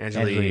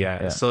 Angela Yee,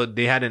 yeah. So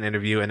they had an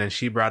interview, and then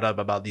she brought up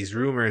about these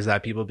rumors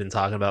that people have been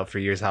talking about for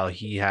years, how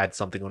he had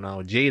something going on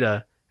with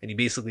Jada, and he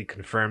basically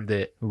confirmed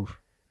it. Oof.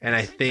 And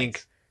I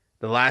think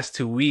the last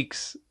 2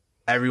 weeks,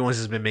 everyone's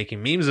just been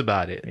making memes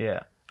about it.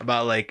 Yeah.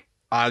 About like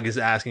August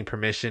asking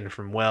permission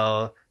from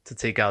Will to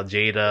take out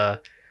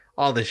Jada,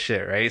 all this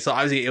shit, right? So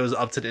obviously it was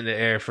up to the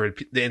air for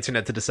the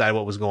internet to decide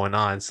what was going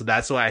on. So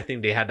that's why I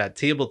think they had that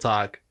table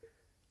talk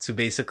to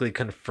basically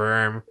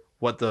confirm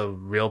what the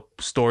real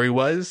story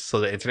was so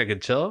the internet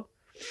could chill.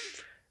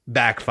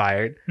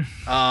 Backfired.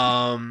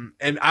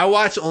 And I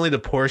watched only the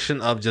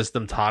portion of just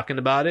them talking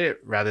about it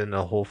rather than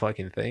the whole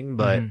fucking thing.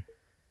 But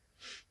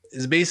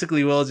it's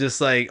basically Will just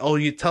like, oh,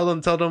 you tell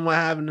them what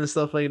happened and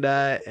stuff like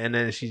that. And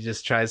then she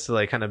just tries to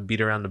like kind of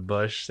beat around the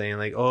bush saying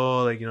like,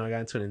 oh, like, you know, I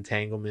got into an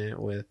entanglement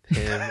with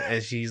him.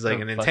 And she's like,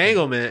 an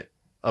entanglement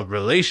of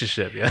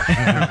relationship. Yeah.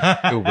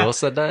 Who, Will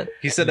said that?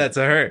 He said that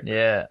to her.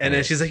 Yeah. And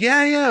then she's like,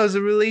 yeah, it was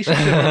a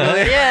relationship.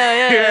 Like,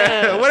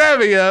 yeah.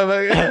 Whatever,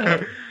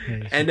 yeah.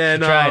 And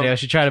then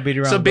she tried to beat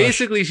around. so the bush.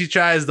 basically she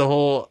tries the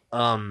whole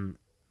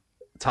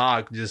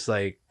talk just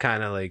like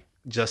kind of like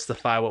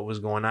justify what was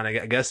going on.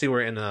 I guess they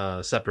were in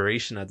a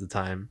separation at the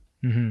time.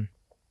 Mm-hmm.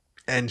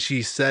 And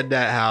she said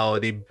that how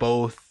they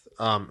both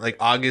like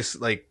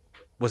August like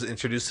was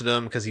introduced to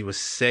them because he was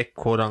sick,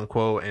 quote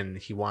unquote, and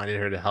he wanted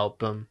her to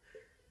help him.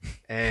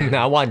 And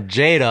I want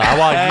Jada. I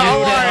want you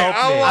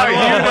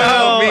to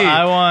help me.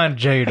 I want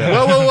Jada.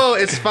 Whoa,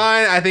 it's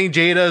fine. I think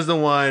Jada is the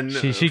one.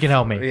 She can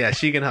help me. Yeah,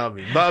 she can help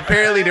me. But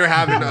apparently they're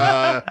having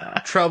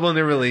trouble in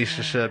their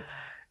relationship,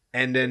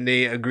 and then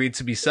they agreed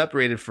to be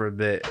separated for a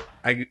bit.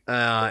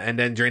 And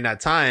then during that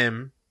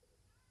time,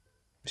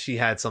 she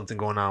had something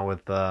going on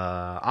with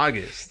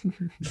August.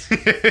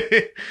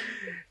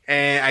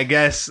 And I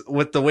guess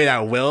with the way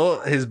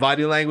that his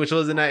body language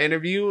was in that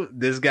interview,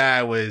 this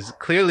guy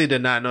clearly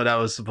did not know that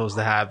was supposed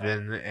to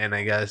happen. And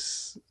I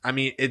guess, I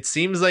mean, it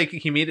seems like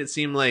he made it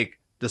seem like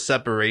the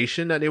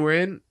separation that they were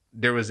in,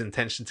 there was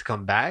intention to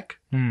come back.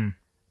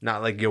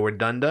 Not like, yo, we're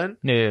done.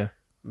 Yeah.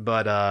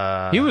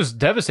 But he was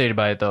devastated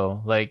by it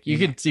though. Like you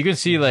can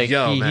see like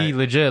he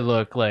legit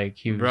looked like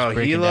he was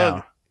breaking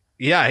down.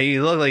 Yeah, he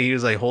looked like he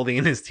was like holding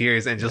in his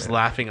tears and just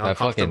laughing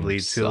uncomfortably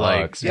to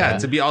sucks, like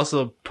to be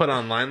also put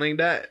online like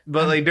that.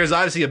 But like there's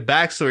obviously a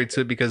backstory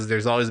to it because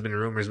there's always been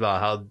rumors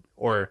about how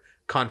or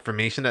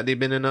confirmation that they've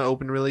been in an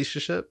open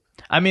relationship.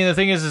 I mean, the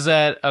thing is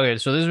that okay,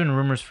 so there's been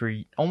rumors for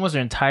almost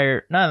their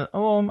entire a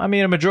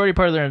majority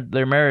part of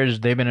their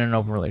marriage they've been in an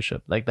open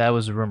relationship. Like that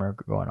was a rumor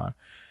going on.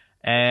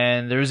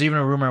 And there was even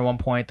a rumor at one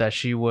point that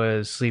she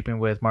was sleeping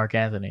with Mark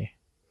Anthony.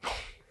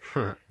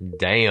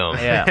 Damn.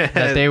 Yeah,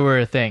 that they were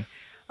a thing.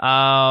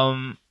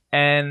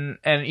 And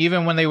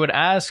even when they would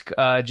ask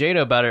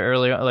Jada about it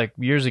earlier, like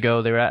years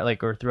ago, they were at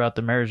like or throughout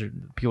the marriage,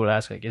 people would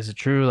ask like, "Is it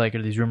true? Like,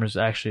 are these rumors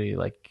actually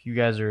like you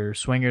guys are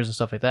swingers and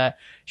stuff like that?"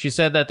 She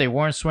said that they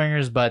weren't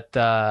swingers, but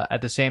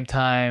at the same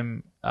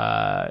time,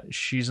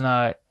 she's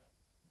not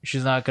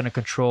gonna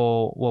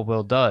control what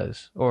Will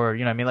does, or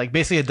you know what I mean. Like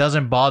basically, it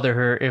doesn't bother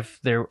her if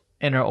they're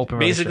in an open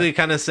basically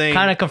kind of saying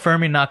kind of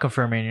confirming, not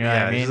confirming, you know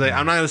what I mean? She's like,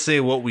 I'm not gonna say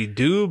what we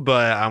do,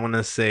 but I want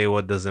to say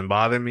what doesn't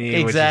bother me.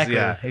 Exactly,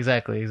 which is,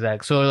 exactly.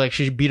 So like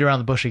she beat around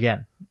the bush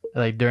again,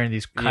 like during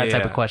these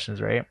type of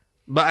questions, right?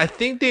 But I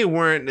think they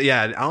weren't.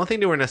 Yeah, I don't think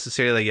they were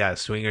necessarily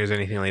swingers or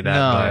anything like that.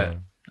 No,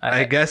 but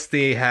I guess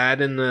they had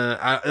in the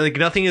like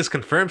nothing is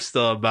confirmed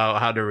still about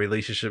how the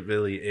relationship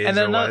really is. And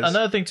then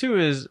another thing too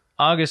is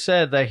August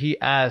said that he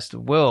asked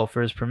Will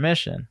for his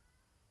permission.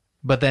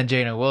 But then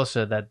Jada and Will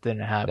said that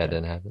didn't happen. That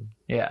didn't happen.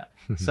 Yeah.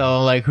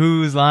 So, like,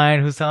 who's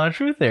lying? Who's telling the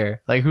truth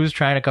there? Like, who's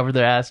trying to cover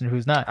their ass and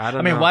who's not?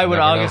 I mean, why would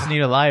August need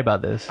to lie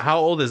about this? How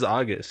old is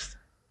August?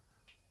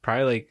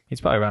 Probably like...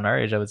 He's probably around our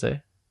age, I would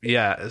say.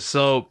 Yeah,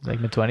 so... Like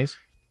mid-20s?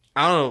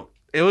 I don't know.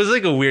 it was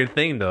like a weird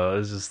thing though. It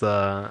was just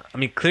I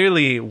mean,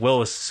 clearly Will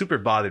was super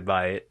bothered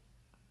by it,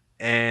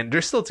 and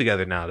they're still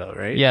together now though,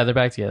 right? Yeah, they're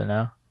back together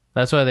now.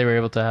 That's why they were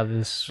able to have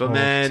this. But whole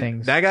man,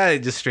 thing. that guy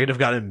just straight up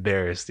got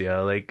embarrassed,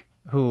 yo. Like,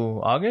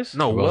 Who, August?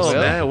 no, Will Will,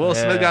 Smith? man. Will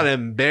Yeah. Smith got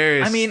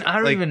embarrassed. I mean, I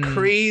don't like, even-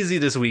 crazy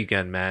this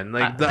weekend, man.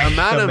 Like the I-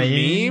 amount the of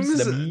memes,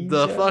 memes, the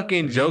the memes,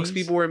 fucking the jokes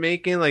memes. people were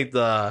making, like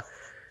the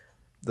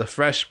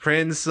Fresh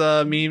Prince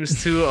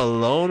memes too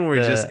alone were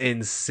The- just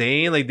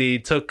insane. Like they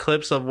took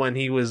clips of when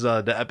he was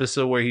the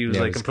episode where he was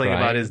Yeah, like he was complaining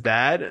about crying. his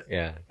dad.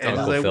 Yeah, And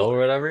Uncle it's like, Phil or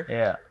whatever.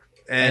 Yeah.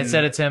 And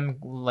instead it's him,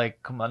 like,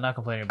 not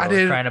complaining about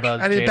crying about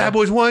I did Jada. Bad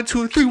Boys 1,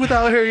 2, and 3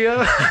 without her, yo.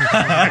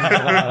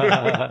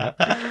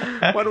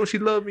 Why don't she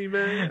love me,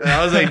 man? And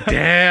I was like,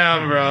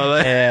 damn, bro.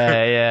 Like,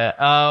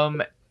 yeah.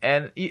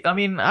 And I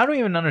mean, I don't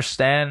even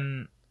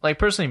understand. Like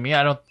personally, me,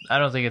 I don't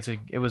think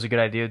it was a good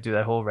idea to do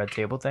that whole red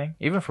table thing,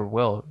 even for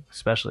Will,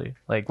 especially.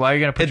 Like, why are you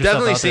gonna put it yourself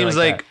definitely out there seems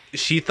like like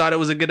she thought it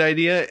was a good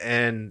idea,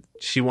 and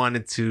she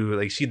wanted to,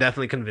 like, she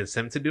definitely convinced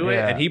him to do it,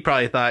 Yeah. and he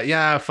probably thought,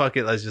 yeah, fuck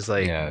it, let's just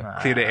like Yeah.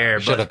 clear the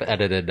air. Should But have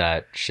edited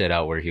that shit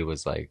out where he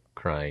was like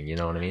crying. You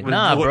know what I mean? Well,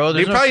 Nah, bro. they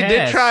There's no probably did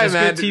chance. try, That's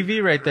man. good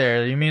TV right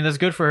there. You mean that's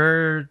good for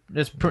her? I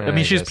Yeah, mean,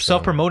 I she's guess so.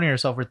 self-promoting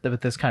herself with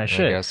this kind of I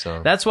shit. guess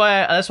so. That's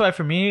why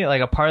for me,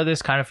 like a part of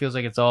this kind of feels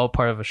like it's all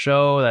part of a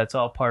show. That's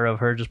all part of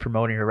her just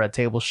promoting her red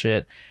table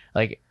shit.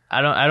 Like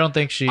I don't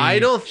think she. I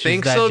don't she's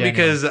think that so genuine.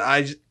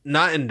 because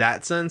not in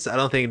that sense. I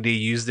don't think they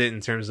used it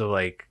in terms of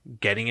like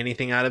getting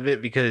anything out of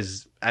it,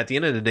 because at the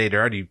end of the day,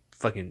 they're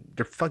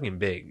fucking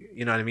big.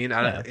 You know what I mean?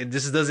 Yeah. It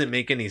just doesn't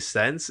make any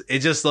sense. It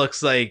just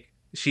looks like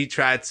she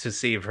tried to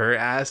save her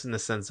ass in the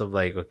sense of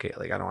like, okay,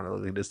 like I don't want to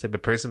look like this type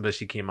of person, but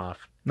she came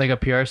off. like a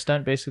PR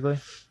stunt, basically.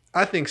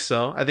 I think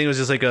so. I think it was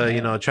just like a,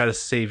 Yeah. try to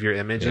save your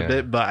image a Yeah.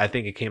 bit, but I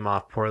think it came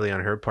off poorly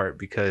on her part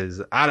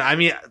because I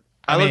mean,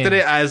 I looked mean- at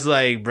it as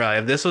like, bro,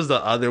 if this was the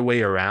other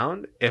way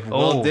around, if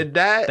Will Oh, did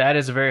that, That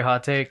is a very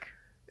hot take.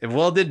 if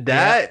Will did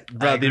that, I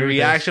bro, the agree with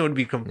reaction would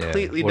be Yeah,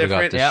 completely would've got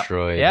different. this-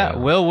 Destroyed, Yeah, yeah.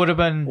 Will would have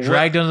been What-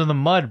 dragged under the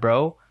mud,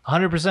 bro.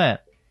 100%.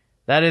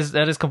 That is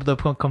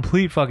the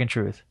complete fucking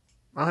truth.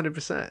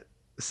 100%.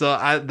 So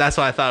that's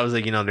why I thought it was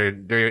like,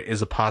 there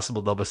is a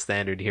possible double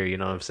standard here, you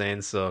know what I'm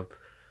saying? So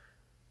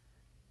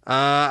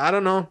I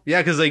don't know.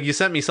 Yeah, because like you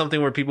sent me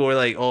something where people were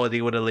like, oh,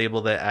 they would have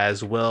labeled it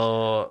as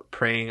Will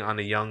preying on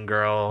a young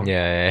girl.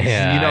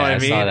 Yeah. You know what I I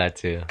mean? saw that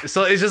too.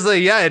 So it's just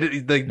like, yeah,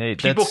 like Hey,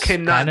 people that's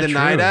cannot kinda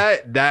deny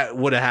true. that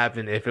would have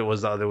happened if it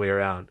was the other way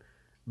around.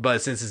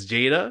 But since it's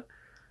Jada,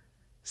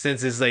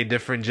 since it's like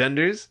different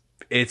genders,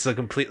 it's a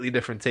completely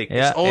different take.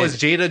 Yeah, It's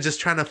Jada just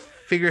trying to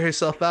figure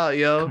herself out,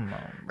 yo. Come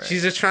on, bro.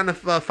 She's just trying to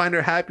find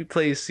her happy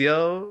place,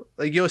 yo.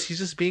 Like, yo, she's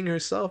just being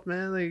herself,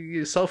 man.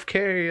 Like, self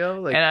care, yo.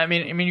 Like, And I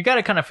mean, you got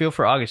to kind of feel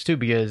for August too,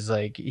 because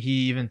like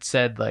he even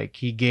said like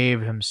he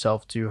gave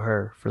himself to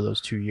her for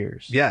those 2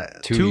 years. yeah,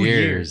 2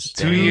 years.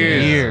 2 2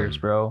 years. years,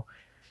 bro.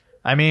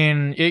 I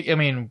mean,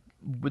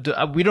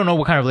 we don't know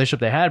what kind of relationship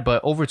they had,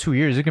 but over 2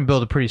 years, you can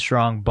build a pretty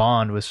strong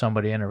bond with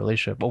somebody in a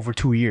relationship over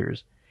 2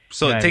 years.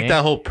 So You know what I take mean?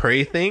 that whole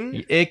pray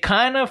thing. It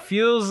kind of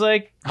feels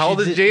like How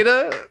old she is did-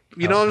 Jada?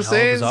 You know what I'm How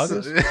saying? old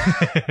is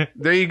August?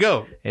 There you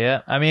go.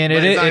 Yeah, I mean, But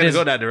it's not it gonna is.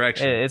 go that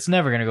direction. It's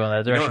never gonna go in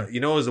that direction. You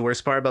know what was the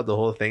worst part about the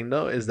whole thing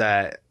though is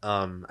that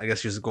I guess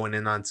she was going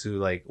in on to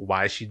like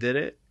why she did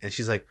it, and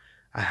she's like,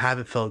 I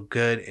haven't felt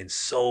good in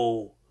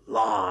so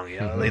long,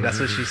 like that's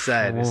what she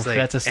said. Oof, It's like,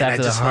 that's a stab and I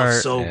to the just felt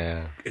heart. so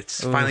Yeah.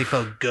 it's Oof. finally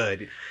felt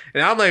good,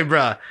 and I'm like,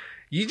 bruh,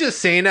 you just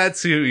saying that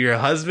to your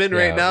husband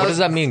right Yeah. now? What does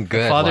that mean?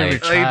 Good. Father Like,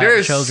 of Like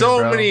there's children, so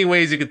bro. many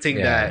ways you could take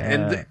Yeah. that, Yeah.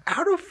 and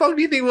how the fuck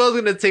do you think Will's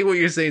gonna take what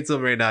you're saying to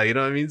him right now? You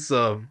know what I mean?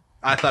 So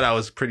I thought I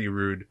was pretty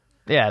rude.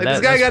 Yeah, Like, that,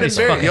 this guy got that's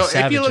embarrassed. fucking Yo, if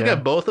savage, you look yeah.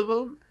 at both of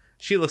them,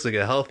 she looks like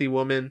a healthy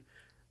woman,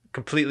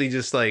 completely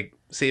just like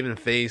saving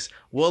face.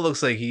 Will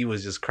looks like he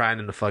was just crying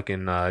in the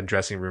fucking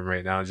dressing room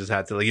right now and just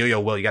had to like, yo,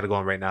 Will, you got to go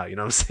on right now. You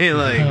know what I'm saying?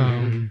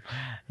 Like,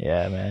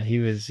 Yeah, man, he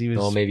was.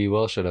 well, maybe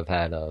Will should have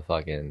had a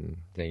fucking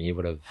thing. He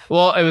would have.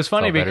 Well, it was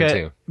funny Felt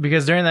better,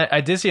 because too. during that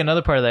I did see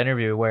another part of the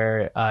interview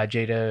where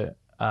Jada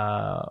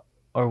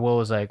or Will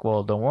was like,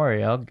 "Well, don't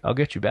worry, I'll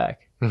get you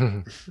back."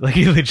 Like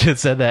he legit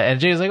said that, and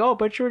Jada's like, "Oh,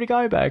 but you already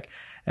got me back,"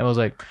 and was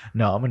like,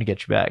 "No, I'm gonna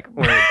get you back."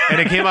 and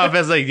it came off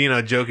as like,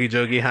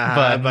 jokey, haha.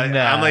 But But,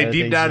 nah, I'm like I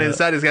deep think down so.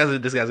 inside, this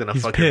guy's gonna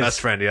He's fuck your pissed.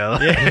 best friend, yo.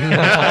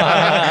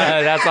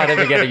 That's not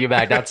even getting you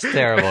back. That's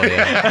terrible.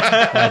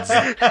 Yeah.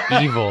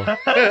 That's evil.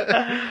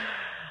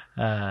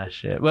 Ah,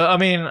 shit. Well, I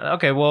mean,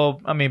 okay.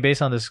 Well, I mean,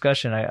 based on the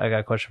discussion, I got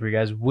a question for you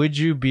guys. Would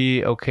you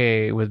be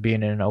okay with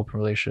being in an open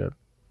relationship?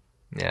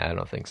 Yeah, I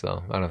don't think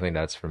so. I don't think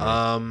that's for me.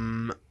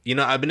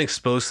 I've been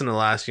exposed in the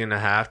last year and a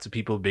half to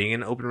people being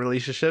in open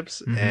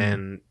relationships Mhm.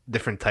 and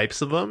different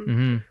types of them.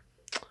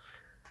 Mm-hmm.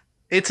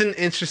 It's an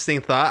interesting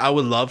thought. I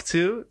would love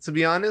to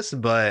be honest,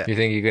 but you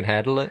think you can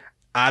handle it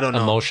I don't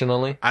know.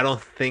 emotionally? I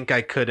don't think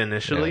I could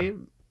initially.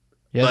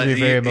 You have But to be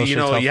very you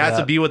emotionally tough you for have to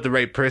that. be with the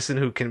right person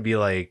who can be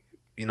like,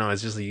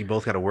 it's just like you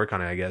both got to work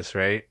on it, I guess,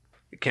 right?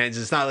 It can't.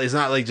 It's not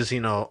like just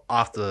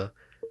off the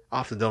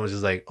dome. It's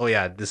just like, oh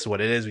yeah, this is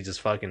what it is. We just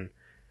fucking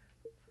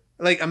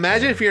like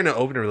imagine if you're in an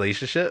open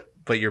relationship,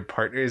 but your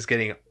partner is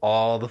getting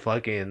all the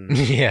fucking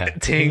Yeah.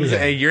 things,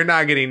 Yeah. and you're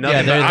not getting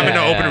nothing. Yeah, I'm in an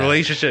yeah, open yeah.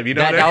 relationship. You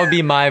know That, what that I mean? would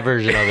be my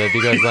version of it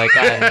because like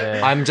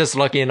I'm just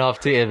lucky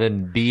enough to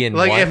even be in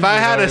Like one, if I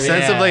you know had what a mean?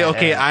 sense of like, Yeah,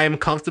 okay, yeah. I am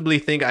comfortably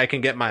think I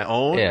can get my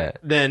own, Yeah.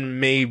 then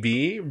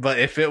maybe. But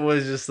if it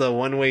was just a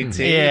one way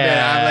ticket, Yeah.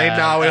 then I'm like,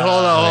 nah, wait,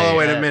 hold on,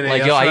 wait a minute.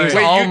 Like yo, I use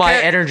Wait, all you my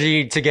can't-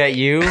 energy to get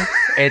you.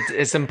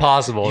 It's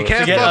impossible. You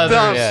can't get fuck others,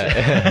 up.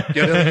 Yeah.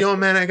 Yo, they're like, yo,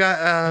 man, I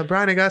got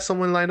Brian, I got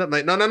someone lined up.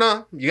 Like,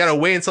 no, you gotta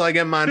wait until I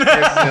get mine first.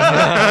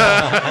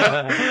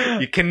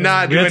 You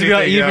cannot do We have to anything.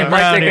 go even yo. It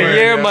might take Around a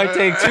year, yo. might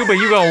take 2, but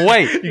you gonna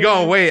wait. You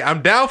gonna wait.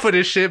 I'm down for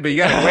this shit, but you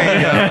gotta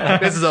wait. Yo.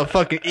 This is a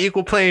fucking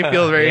equal playing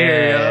field right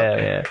here. Yo.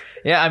 Yeah.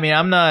 Yeah, I mean,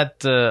 I'm not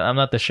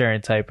the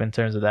sharing type in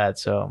terms of that,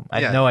 so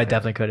I Yeah. know I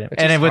definitely couldn't.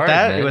 It's And just with hard,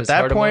 that, man. with It's that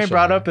hard point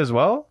brought emotionally. up as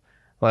well,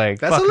 like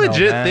That's fuck a no,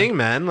 legit man. thing,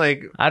 man.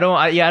 Like, I don't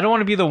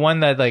want to be the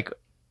one that like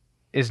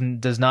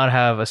does not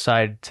have a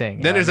side thing.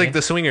 you then know there's what I like mean?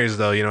 the swingers,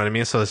 though. You know what I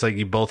mean? So it's like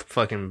you both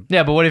fucking.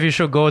 Yeah, but what if you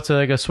should go to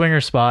like a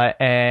swinger spot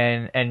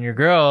and your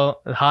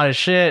girl hot as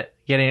shit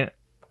getting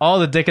all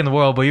the dick in the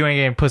world, but you ain't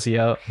getting pussy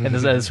out, and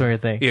this is a swinger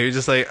thing. Yeah, you're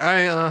just like, all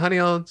right, honey,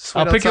 I'll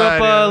I'll pick you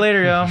up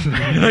later, yo.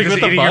 You're Like, just what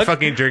the eating your fuck?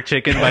 fucking jerk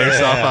chicken by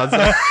yourself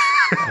outside.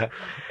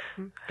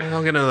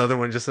 I'll get another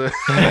one just to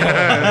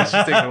just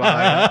take a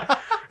while.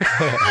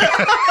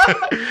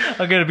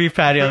 I'm gonna beef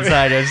patty on the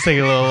side. Just take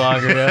a little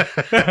longer.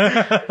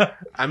 Yeah.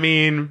 I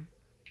mean,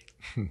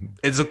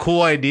 it's a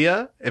cool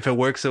idea. If it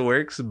works, it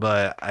works.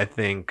 But I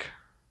think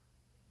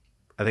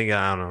I don't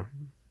know.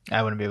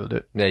 I wouldn't be able to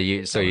do it.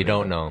 Yeah, so you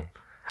don't know.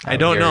 I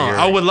don't know. You're-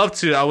 I would love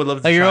to. I would love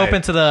to. Like you're try open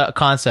it. to the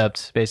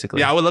concept,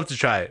 basically. Yeah, I would love to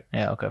try it.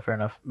 Yeah. Okay. Fair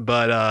enough.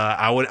 But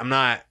I'm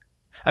not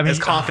I mean, as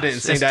confident in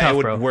it's saying that tough, it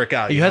would bro. work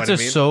out. You know have what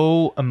to I mean?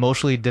 so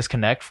emotionally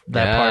disconnect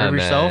that part Yeah, of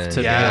yourself man.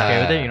 to Yeah. be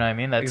okay with it. You know what I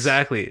mean? That's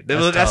Exactly.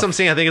 That's tough. what I'm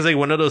saying. I think it's like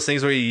one of those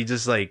things where you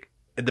just like,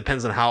 it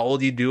depends on how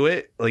old you do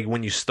it. Like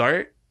when you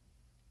start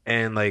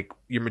and like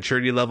your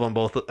maturity level on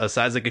both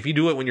sides. Like if you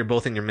do it when you're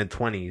both in your mid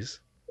 20s,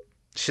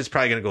 shit's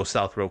probably going to go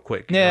south real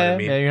quick. You know Yeah. what I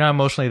mean? Yeah. You're not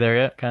emotionally there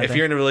yet. Kind of If thing.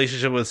 you're in a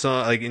relationship with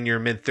someone like in your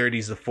mid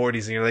 30s to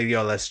 40s and you're like,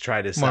 yo, let's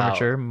try this More out.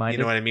 mature You minded.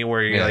 know what I mean?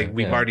 Where you're Yeah, like,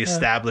 we've yeah. already Yeah.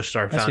 established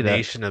our I see that.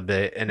 foundation a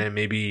bit and then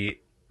maybe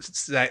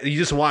you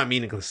just want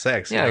meaningful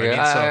sex. You Yeah, know what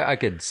I mean? So, I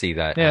could see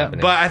that. Yeah. happening.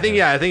 but I think,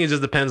 I think it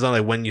just depends on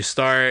like when you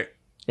start,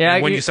 Yeah.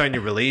 when you start in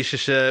your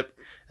relationship.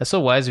 That's so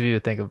wise of you to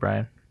think of,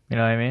 Brian. You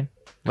know what I mean?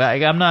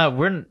 Like, I'm not.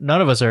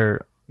 None of us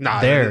are.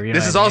 Nah, There, you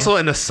this know is what I mean? also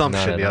an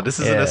assumption, No, no, yo. no. This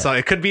is Yeah. an assumption.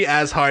 It could be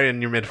as hard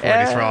in your mid 40s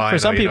Yeah, for all I for know.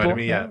 some You know what I people.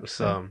 mean? Yeah. Yeah.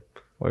 So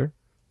Word.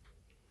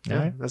 yeah,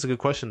 Alright. that's a good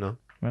question though.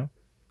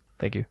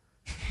 Thank you.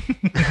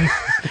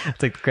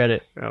 Take the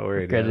credit. Oh,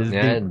 word, Credit yeah. is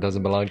yeah, due. it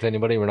doesn't belong to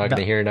anybody. We're not No. going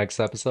to hear next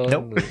episode.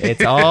 Nope.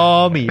 It's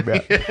all me, bro.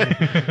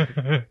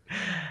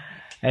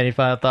 Any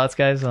final thoughts,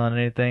 guys, on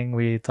anything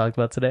we talked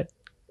about today?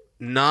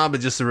 Nah,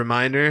 but just a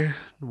reminder,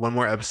 one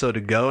more episode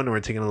to go, and then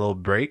we're taking a little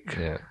break.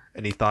 Yeah.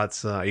 Any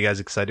thoughts? Are you guys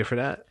excited for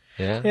that?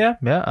 Yeah.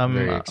 Yeah. I'm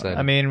Very excited.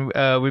 I mean,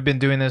 we've been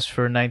doing this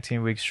for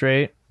 19 weeks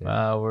straight.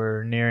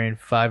 We're nearing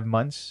 5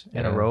 months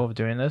in a Yeah. row of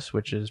doing this,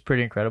 which is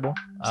pretty incredible.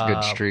 It's a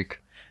good streak.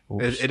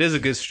 Oops. It is a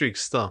good streak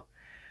still.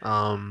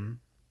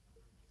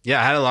 Yeah,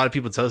 I had a lot of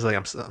people tell us like,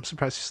 I'm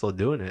surprised you're still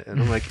doing it,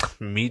 and I'm like,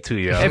 me too,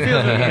 yo. It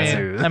feels, Me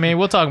too. I mean,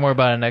 we'll talk more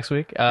about it next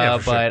week. Yeah,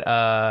 for sure. But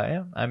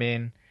yeah, I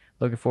mean,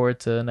 looking forward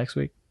to next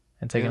week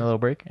and taking Yeah. a little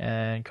break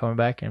and coming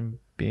back and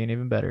being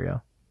even better,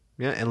 yo.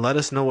 Yeah, and let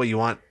us know what you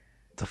want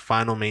the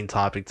final main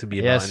topic to be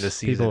about Yes, in this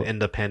season, people- in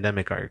the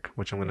pandemic arc,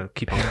 which I'm gonna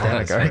keep on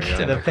calling Pandemic it. arc.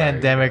 Yeah. The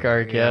pandemic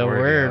arc, yeah.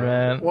 Word, yeah.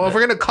 man. Well, if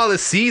we're gonna call it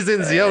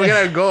seasons, yo, we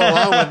gotta go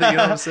along with it. You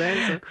know what I'm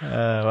saying? So,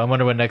 I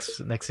wonder what next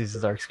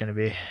season's arc's gonna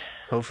be.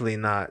 hopefully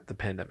not the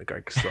pandemic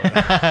arc. So,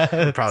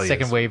 probably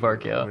Second is. wave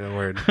arc, yo. Yeah,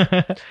 word. All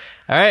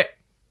right.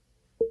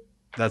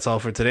 That's all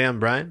for today. I'm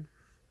Brian.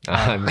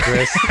 I'm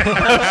Chris. Wait, Throwing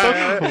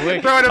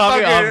a caught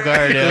me fucking- off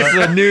guard, yo. it's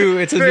a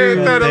new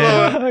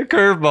Throw it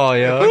curveball,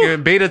 yo.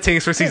 Fucking beta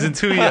tanks for season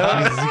 2, yo.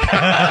 What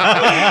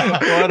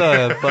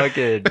a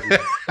fucking.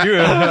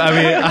 I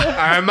mean, All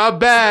right, my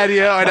bad,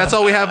 yo. All right, that's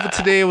all we have for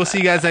today. We'll see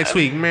you guys next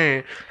week,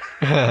 man.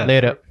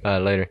 later.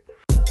 Later.